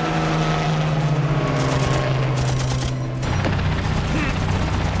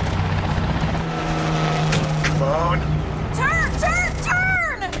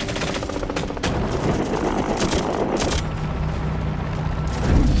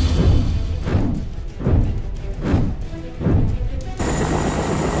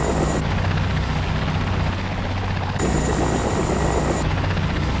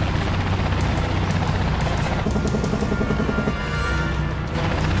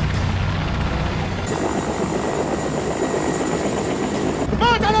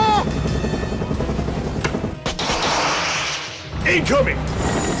 Incoming!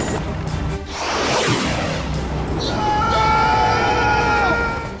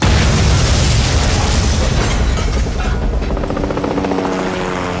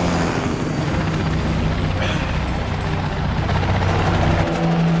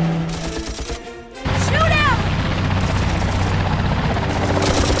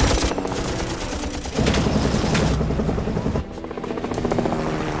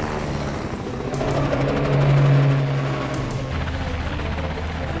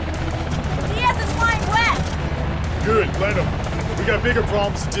 let them. We got bigger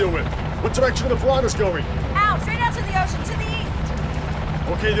problems to deal with. What direction are the piranhas going? Out, straight out to the ocean, to the east.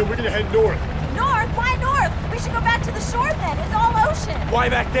 Okay, then we're gonna head north. North? Why north? We should go back to the shore then. It's all ocean. Why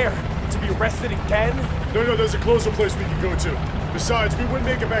back there? To be arrested again? No, there's a closer place we can go to. Besides, we wouldn't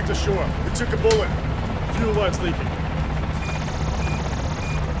make it back to shore. We took a bullet. Fuel line's leaking.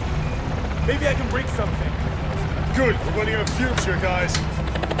 Maybe I can break something. Good, we're running out of fumes here, guys.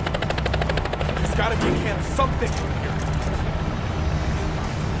 There's gotta be a can of something here.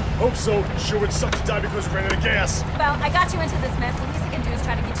 Hope so. Sure would suck to die because we ran out of gas. Well, I got you into this mess. The least I can do is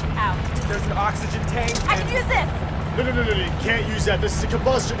try to get you out. There's an oxygen tank. I can use this. No, you can't use that. This is a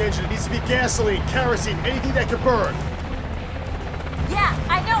combustion engine. It needs to be gasoline, kerosene, anything that can burn. Yeah,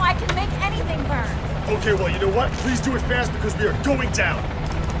 I know. I can make anything burn. Okay, well, you know what? Please do it fast because we are going down.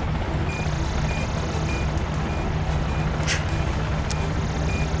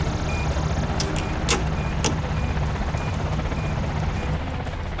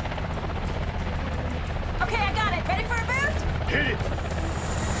 Okay, I got it. Ready for a boost? Hit it.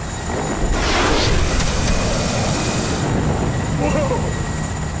 Whoa!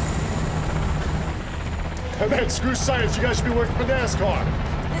 Man, screw science. You guys should be working for NASCAR.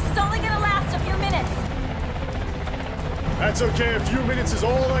 This is only gonna last a few minutes. That's okay. A few minutes is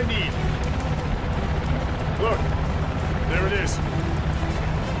all I need. Look. There it is.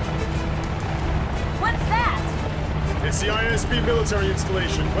 What's that? It's the ISB military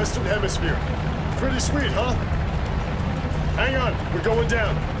installation, Western Hemisphere. Pretty sweet, huh? Hang on. We're going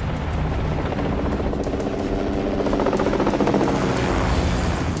down.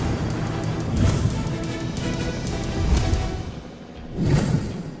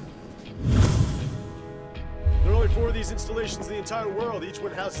 Installations in the entire world. Each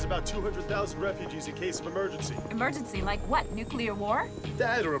one houses about 200,000 refugees in case of emergency. Emergency? Like what? Nuclear war?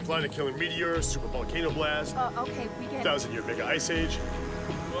 That or a planet-killing meteor, super volcano blast. Okay, we get it. 1,000-year mega ice age.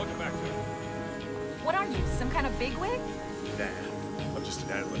 Welcome back, sir. What are you, some kind of bigwig? Nah, I'm just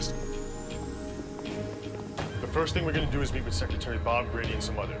an analyst. The first thing we're going to do is meet with Secretary Bob Grady and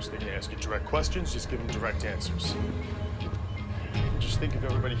some others. They're going to ask you direct questions, just give them direct answers. Just think of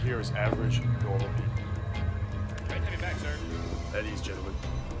everybody here as average, normal people. Back, sir. At ease, gentlemen.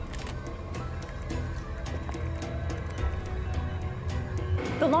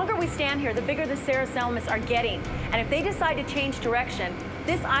 The longer we stand here, the bigger the Sarasalmus are getting. And if they decide to change direction,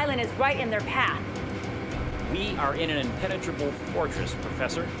 this island is right in their path. We are in an impenetrable fortress,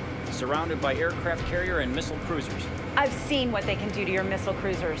 Professor, surrounded by aircraft carrier and missile cruisers. I've seen what they can do to your missile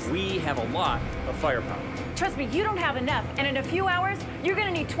cruisers. We have a lot of firepower. Trust me, you don't have enough. And in a few hours, you're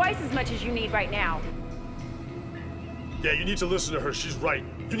gonna need twice as much as you need right now. Yeah, you need to listen to her. She's right.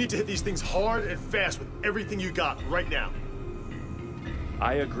 You need to hit these things hard and fast with everything you got right now.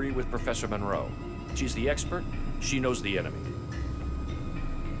 I agree with Professor Monroe. She's the expert. She knows the enemy.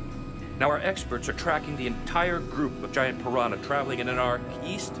 Now, our experts are tracking the entire group of giant piranha traveling in an arc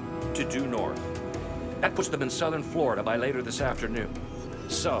east to due north. That puts them in southern Florida by later this afternoon.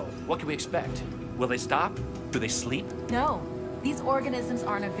 So, what can we expect? Will they stop? Do they sleep? No. These organisms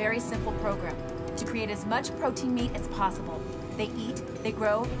are on a very simple program. To create as much protein meat as possible. They eat, they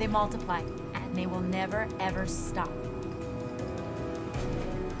grow, they multiply, and they will never, ever stop.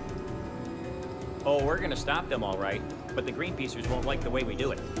 Oh, we're gonna stop them all right, but the Greenpeacers won't like the way we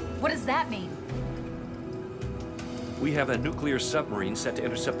do it. What does that mean? We have a nuclear submarine set to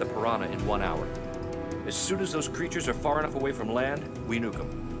intercept the piranha in 1 hour. As soon as those creatures are far enough away from land, we nuke them.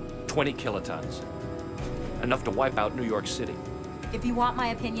 20 kilotons. Enough to wipe out New York City. If you want my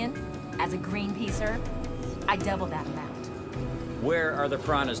opinion, as a Greenpeacer, I double that amount. Where are the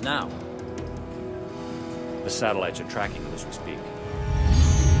piranhas now? The satellites are tracking them as we speak.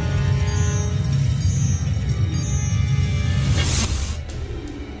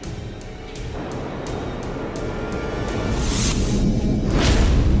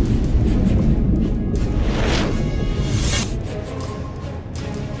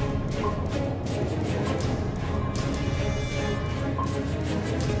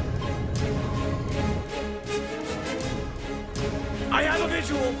 I have a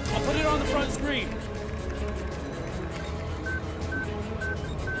visual. I'll put it on the front screen.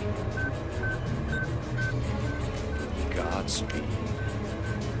 Godspeed.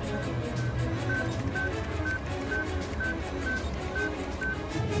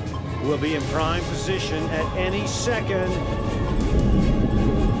 We'll be in prime position at any second.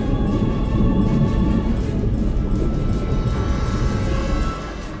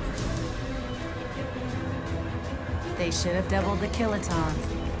 They should have doubled the kilotons.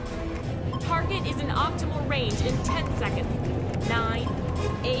 Target is in optimal range in 10 seconds. 9,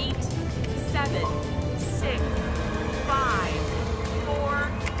 8, 7, 6, 5,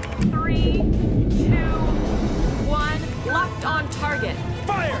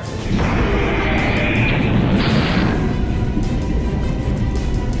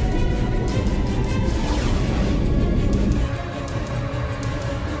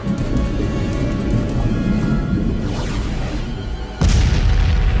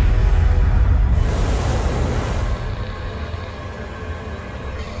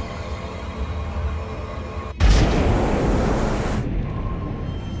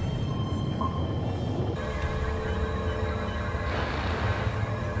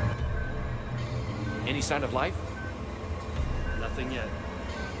 sign of life? Nothing yet.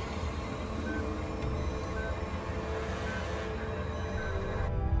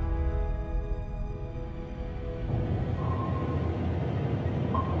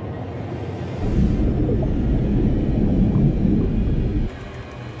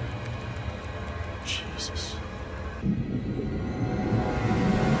 Jesus.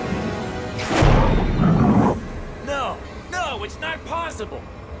 No, it's not possible.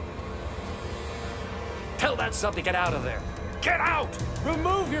 Tell that sub to get out of there. Get out!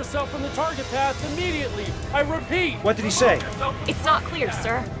 Remove yourself from the target path immediately. I repeat. What did he say? It's not clear,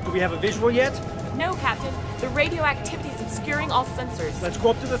 sir. Do we have a visual yet? No, Captain. The radioactivity is obscuring all sensors. Let's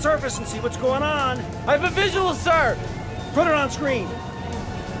go up to the surface and see what's going on. I have a visual, sir! Put it on screen.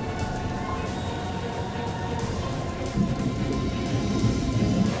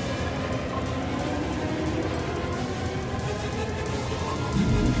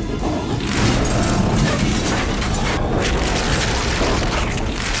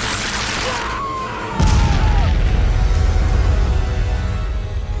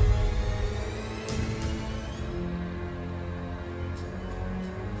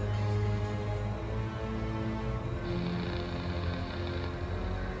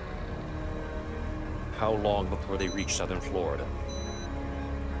 How long before they reach southern Florida?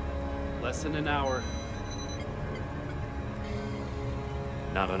 Less than an hour.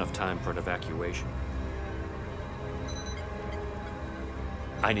 Not enough time for an evacuation.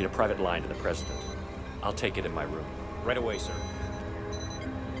 I need a private line to the president. I'll take it in my room. Right away, sir.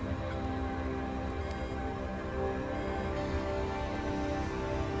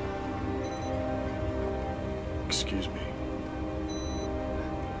 Excuse me.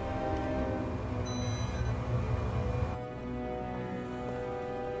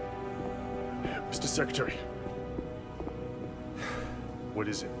 Mr. Secretary. What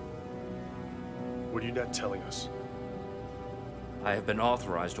is it? What are you not telling us? I have been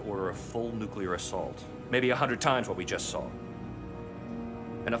authorized to order a full nuclear assault. Maybe 100 times what we just saw.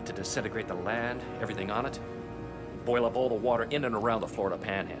 Enough to disintegrate the land, everything on it, boil up all the water in and around the Florida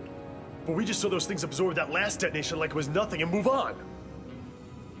Panhandle. But we just saw those things absorb that last detonation like it was nothing and move on.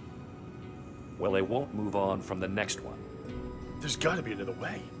 Well, they won't move on from the next one. There's gotta be another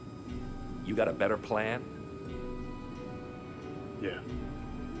way. You got a better plan? Yeah.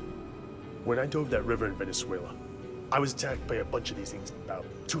 When I dove that river in Venezuela, I was attacked by a bunch of these things about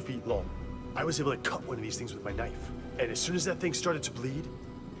 2 feet long. I was able to cut one of these things with my knife. And as soon as that thing started to bleed,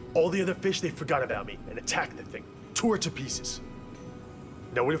 all the other fish, they forgot about me and attacked the thing, tore it to pieces.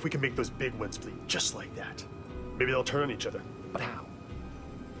 Now what if we can make those big ones bleed just like that? Maybe they'll turn on each other. But how?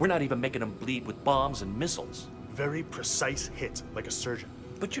 We're not even making them bleed with bombs and missiles. Very precise hit, like a surgeon.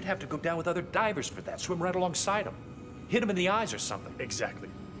 But you'd have to go down with other divers for that, swim right alongside them. Hit them in the eyes or something. Exactly.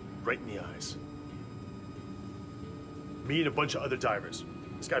 Right in the eyes. Me and a bunch of other divers.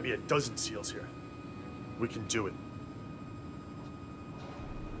 There's gotta be a dozen SEALs here. We can do it.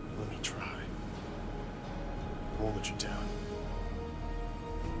 Let me try. I won't let you down.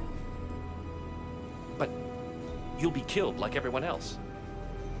 But you'll be killed like everyone else.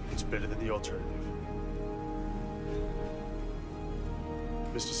 It's better than the alternative.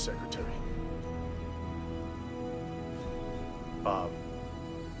 Mr. Secretary.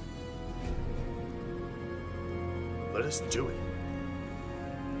 Let us do it.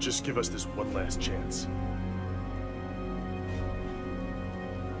 Just give us this one last chance.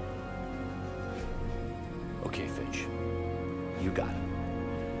 Okay, Finch. You got it.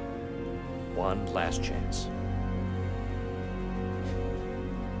 One last chance.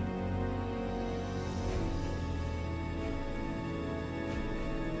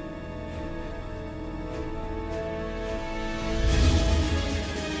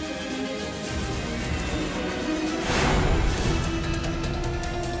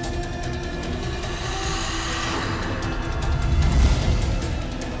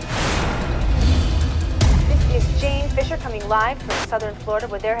 Coming live from southern Florida,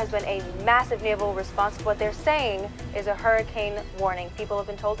 where there has been a massive naval response. What they're saying is a hurricane warning. People have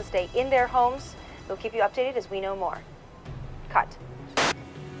been told to stay in their homes. We'll keep you updated as we know more. Cut.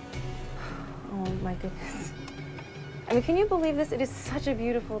 Oh my goodness. I mean, can you believe this? It is such a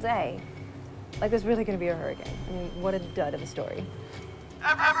beautiful day. Like there's really going to be a hurricane. I mean, what a dud of a story.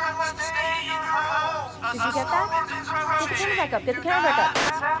 Everyone stay in your homes. Did you get that? Get the camera back up. Get the camera back up.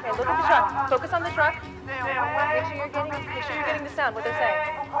 Okay, look at the truck. Focus on the truck. Make sure you're getting the sound, what they're saying.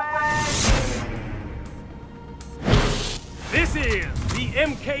 This is the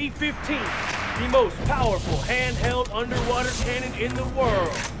MK-15, the most powerful handheld underwater cannon in the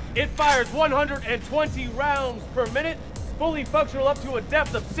world. It fires 120 rounds per minute, fully functional up to a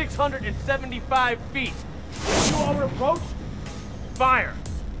depth of 675 feet. If you are approached, fire.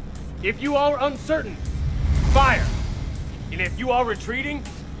 If you are uncertain, fire. And if you are retreating,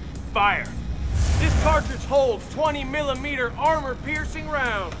 fire. This cartridge holds 20mm armor-piercing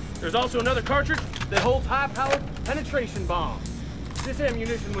rounds. There's also another cartridge that holds high-powered penetration bombs. This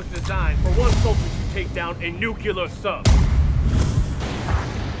ammunition was designed for one soldier to take down a nuclear sub.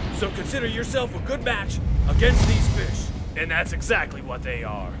 So consider yourself a good match against these fish. And that's exactly what they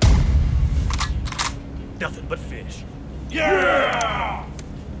are. Nothing but fish. Yeah!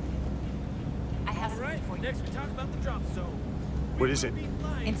 I have something for you. Next we talk about the drop zone. What is it?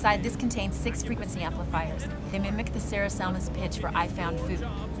 Inside this contains 6 frequency amplifiers. They mimic the Sarasalmus pitch for I found food.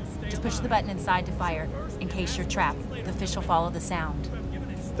 Just push the button inside to fire. In case you're trapped, the fish will follow the sound.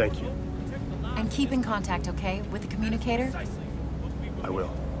 Thank you. And keep in contact, okay, with the communicator? I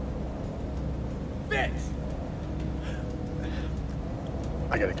will. Fish!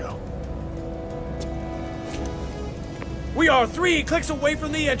 I gotta go. We are 3 clicks away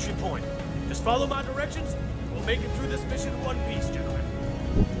from the entry point. Just follow my directions. We'll make it through this mission in one piece, gentlemen.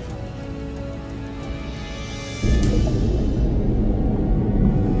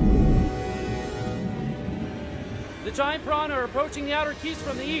 The giant piranha are approaching the outer keys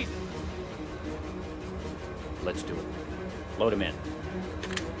from the east. Let's do it. Load him in.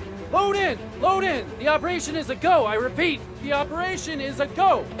 Load in! Load in! The operation is a go! I repeat, the operation is a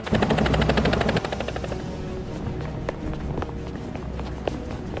go!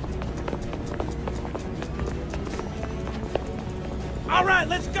 All right,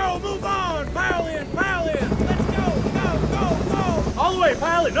 let's go! Move on! Pile in! Pile in! Let's go! Go! Go! Go! All the way,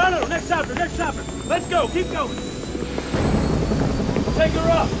 pile it. No, next chopper, next chopper. Let's go, keep going. Take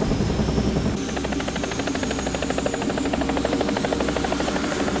her up.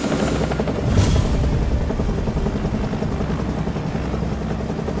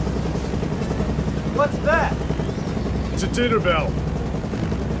 What's that? It's a dinner bell.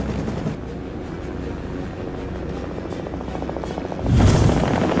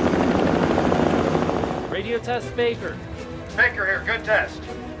 Radio test Baker. Baker here, good test.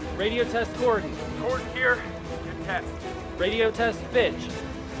 Radio test Gordon. Gordon here, good test. Radio test Fitch.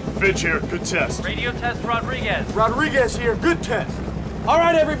 Fitch here, good test. Radio test Rodriguez. Rodriguez here, good test. All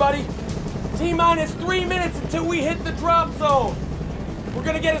right, everybody. T-minus 3 minutes until we hit the drop zone. We're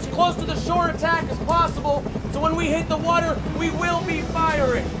gonna get as close to the shore attack as possible, so when we hit the water, we will be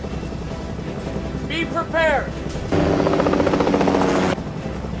firing. Be prepared.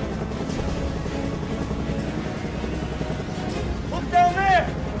 Look down there!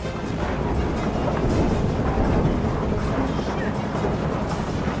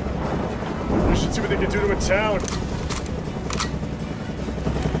 We should see what they can do to a town.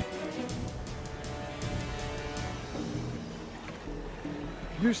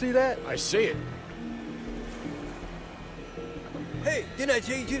 You see that? I see it. Hey, didn't I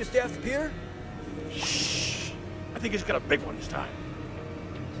tell you to stay off the pier? Shh. I think he's got a big one this time.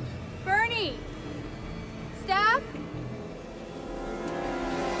 Bernie! Staff?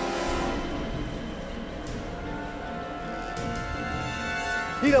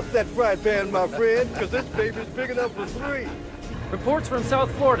 Heat up that fry pan, my friend, because this baby's big enough for 3. Reports from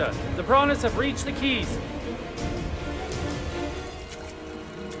South Florida. The piranhas have reached the keys.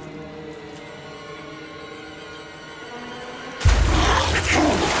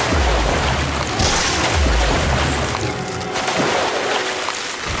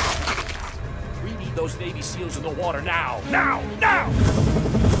 We need those Navy SEALs in the water now. Now! Now!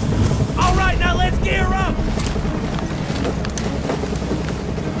 All right, now let's gear up!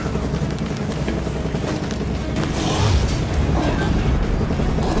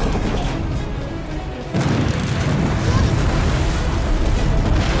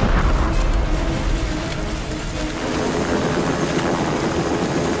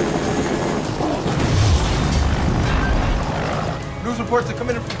 News reports are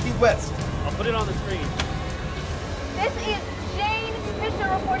coming in from Key West. I'll put it on the screen. This is Jane Fisher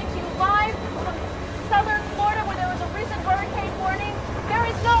reporting to you live from southern Florida, where there was a recent hurricane warning. There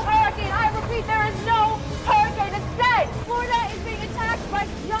is no hurricane. I repeat, there is no hurricane. Instead, Florida is being attacked by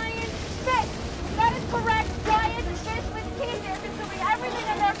giant fish. That is correct. Giant fish with teeth. They're consuming everything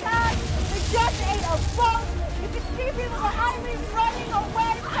in their path. They just ate a boat. You can see people behind me running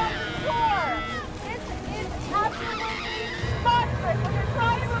away from the shore. This is absolutely monstrous. When you're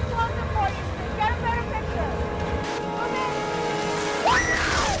trying to look closer for you, get a better picture.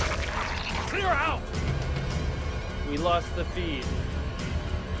 Clear out! We lost the feed.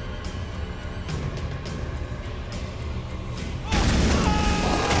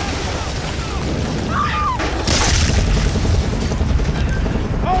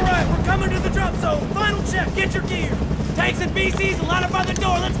 get your gear! Tanks and VCs line up by the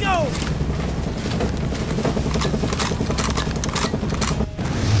door, let's go!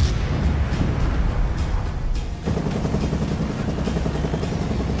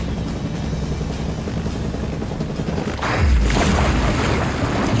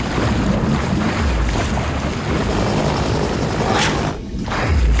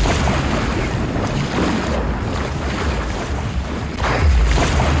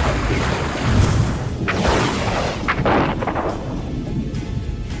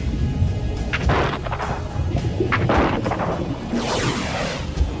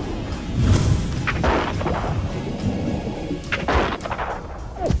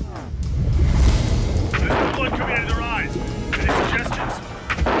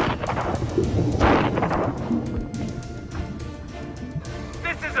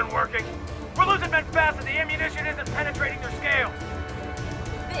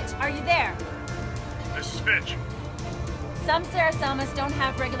 Some Saraselmas don't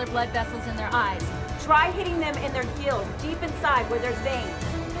have regular blood vessels in their eyes. Try hitting them in their gills, deep inside where there's veins.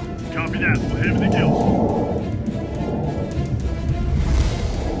 Copy that. We'll hit him in the gills.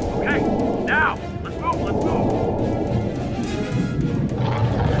 Okay, now, let's move, let's move.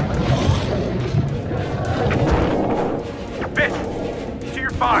 Fish, to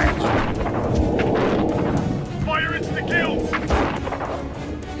your fire. Fire into the gills.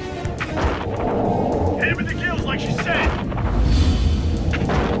 Hit him in the gills like she said.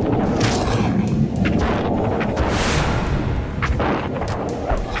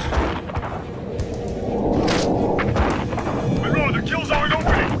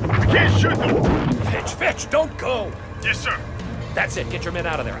 Fitch, don't go! Yes, sir. That's it. Get your men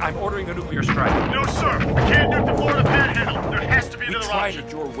out of there. I'm ordering a nuclear strike. No, sir. We can't nuke the Florida Panhandle. There has to be another option. We tried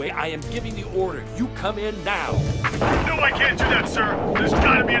it your way. I am giving the order. You come in now. No, I can't do that, sir. There's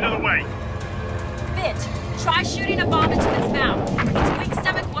gotta be another way. Fitch, try shooting a bomb into its mouth. Its weak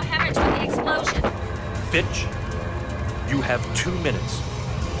stomach will hemorrhage with the explosion. Fitch, you have 2 minutes.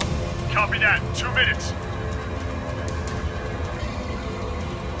 Copy that. 2 minutes.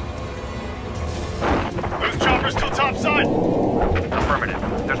 Those choppers still topside? Affirmative.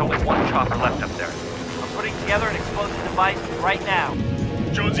 There's only one chopper left up there. I'm putting together an explosive device right now.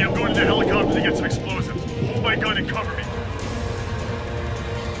 Jonesy, I'm going to the helicopter to get some explosives. Hold my gun and cover me.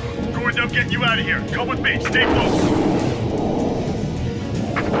 Gordon, I'm getting you out of here. Come with me. Stay close.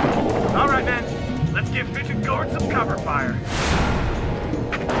 All right, men. Let's give Fitch and Gordon some cover fire.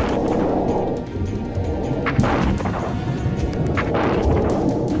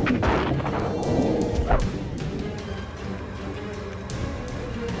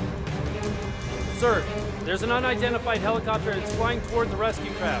 Sir, there's an unidentified helicopter and it's flying toward the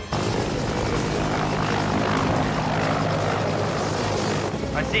rescue craft.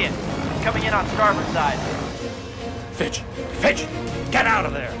 I see it. It's coming in on starboard side. Fitch! Get out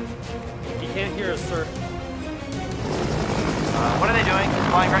of there! He can't hear us, sir. What are they doing? It's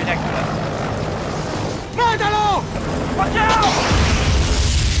flying right next to us. Mátalo! Watch out!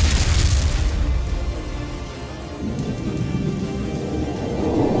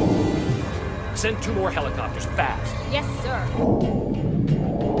 Send 2 more helicopters, fast. Yes, sir.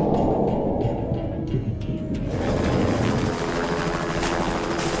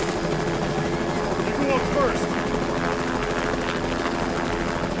 You go up first.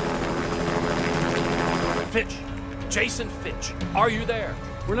 Fitch. Jason Fitch. Are you there?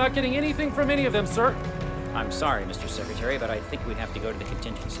 We're not getting anything from any of them, sir. I'm sorry, Mr. Secretary, but I think we have to go to the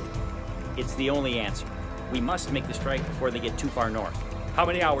contingency. It's the only answer. We must make the strike before they get too far north. How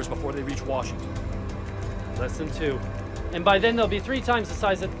many hours before they reach Washington? Less than 2. And by then they'll be 3 times the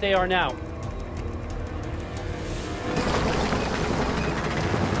size that they are now.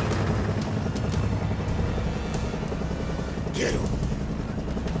 Get him!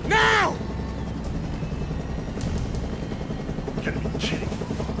 Now! You gotta be kidding.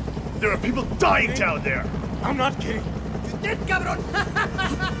 There are people dying down there. I'm not kidding. You did, cabrón!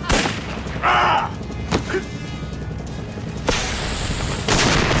 Ah!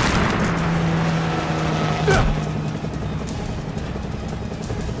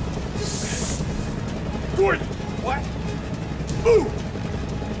 Gordon! What? Move!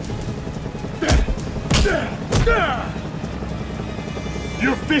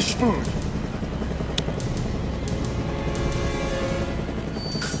 Your fish food!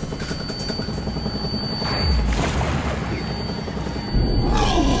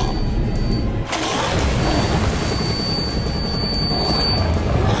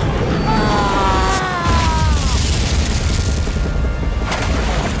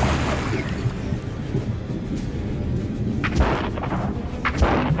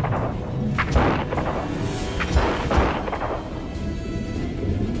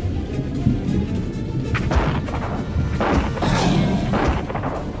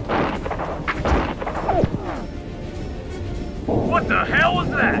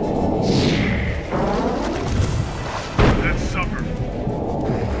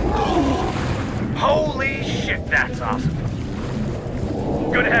 That's awesome.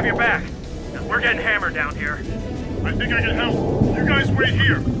 Good to have you back. We're getting hammered down here. I think I can help. You guys wait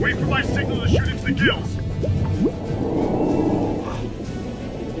here. Wait for my signal to shoot into the gills.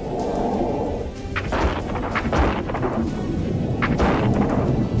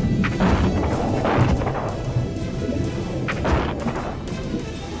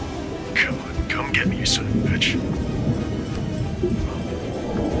 Come on, come get me, you son of a bitch.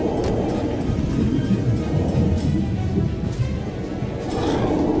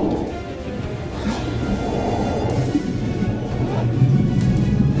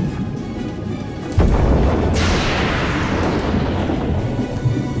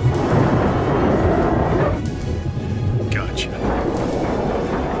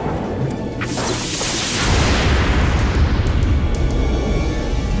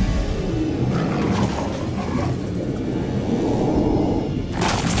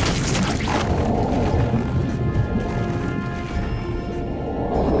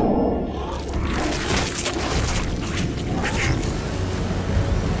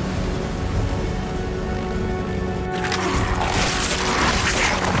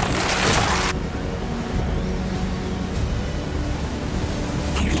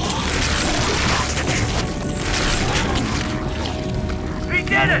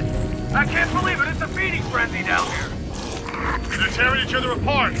 I can't believe it! It's a feeding frenzy down here! They're tearing each other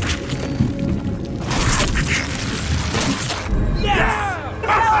apart! Yes!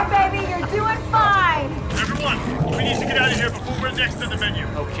 Power, baby! You're doing fine! Everyone, we need to get out of here before we're next on the menu.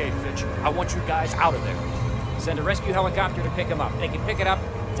 Okay, Fitch. I want you guys out of there. Send a rescue helicopter to pick them up. They can pick it up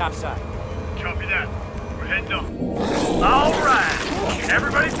topside. Copy that. We're heading up. All right!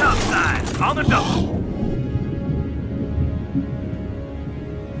 Everybody topside! On the double!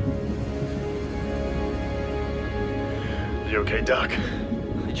 You okay, Doc?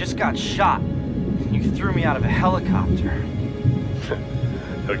 I just got shot. You threw me out of a helicopter.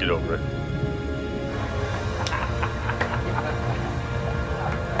 He'll get over it.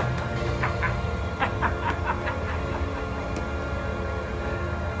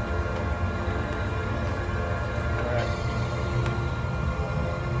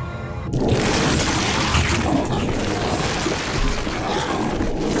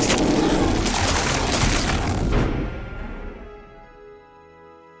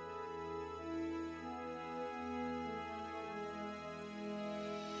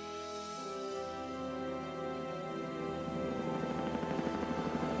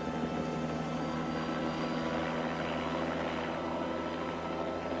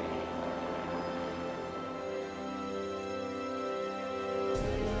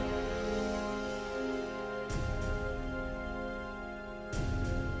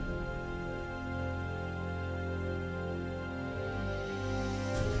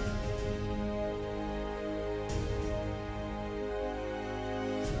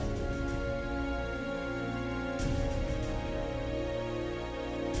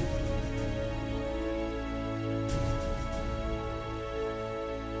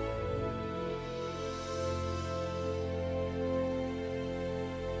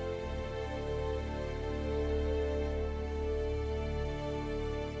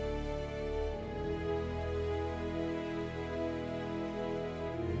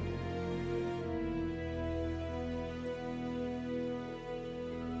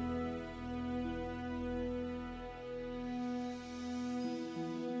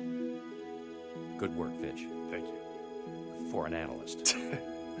 Good work, Fitch. Thank you. For an analyst.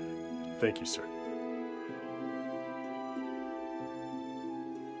 Thank you, sir.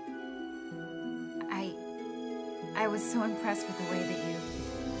 I was so impressed with the way that you...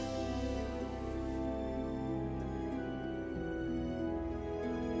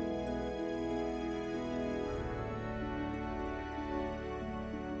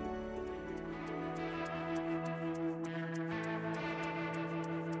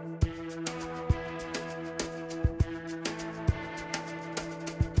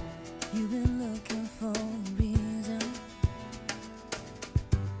 You've been looking for a reason,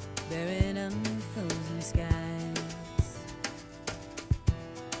 buried under frozen skies,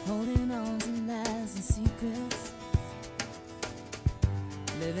 holding on to lies and secrets,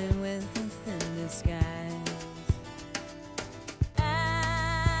 living with a thin disguise.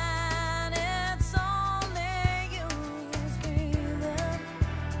 And it's only you who's breathing.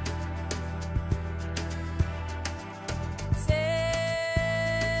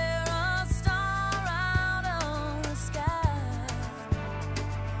 Tear a star out of the sky.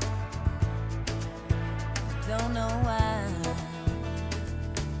 Don't know why.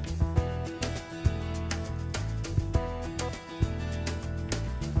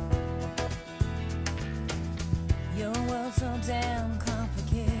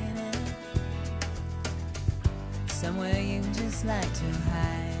 just like to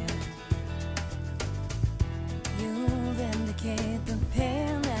hide. You vindicate the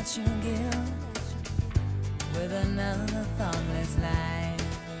pain that you give with another thoughtless lie.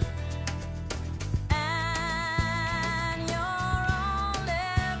 And you're only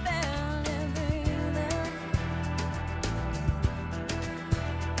barely breathing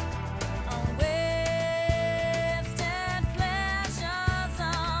on wasted pleasures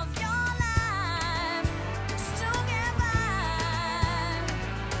of your life just to get by.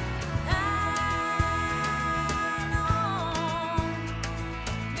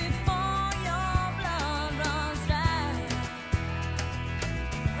 Before your blood runs dry,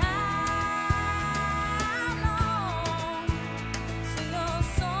 how long till your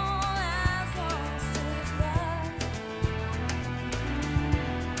soul has lost its pride?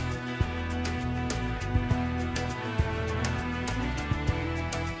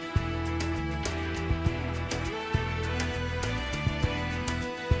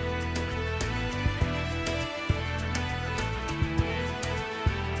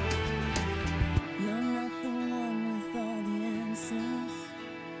 You're not the one with all the answers,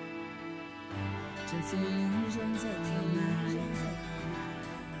 just illusions of your mind.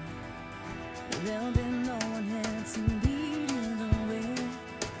 There'll be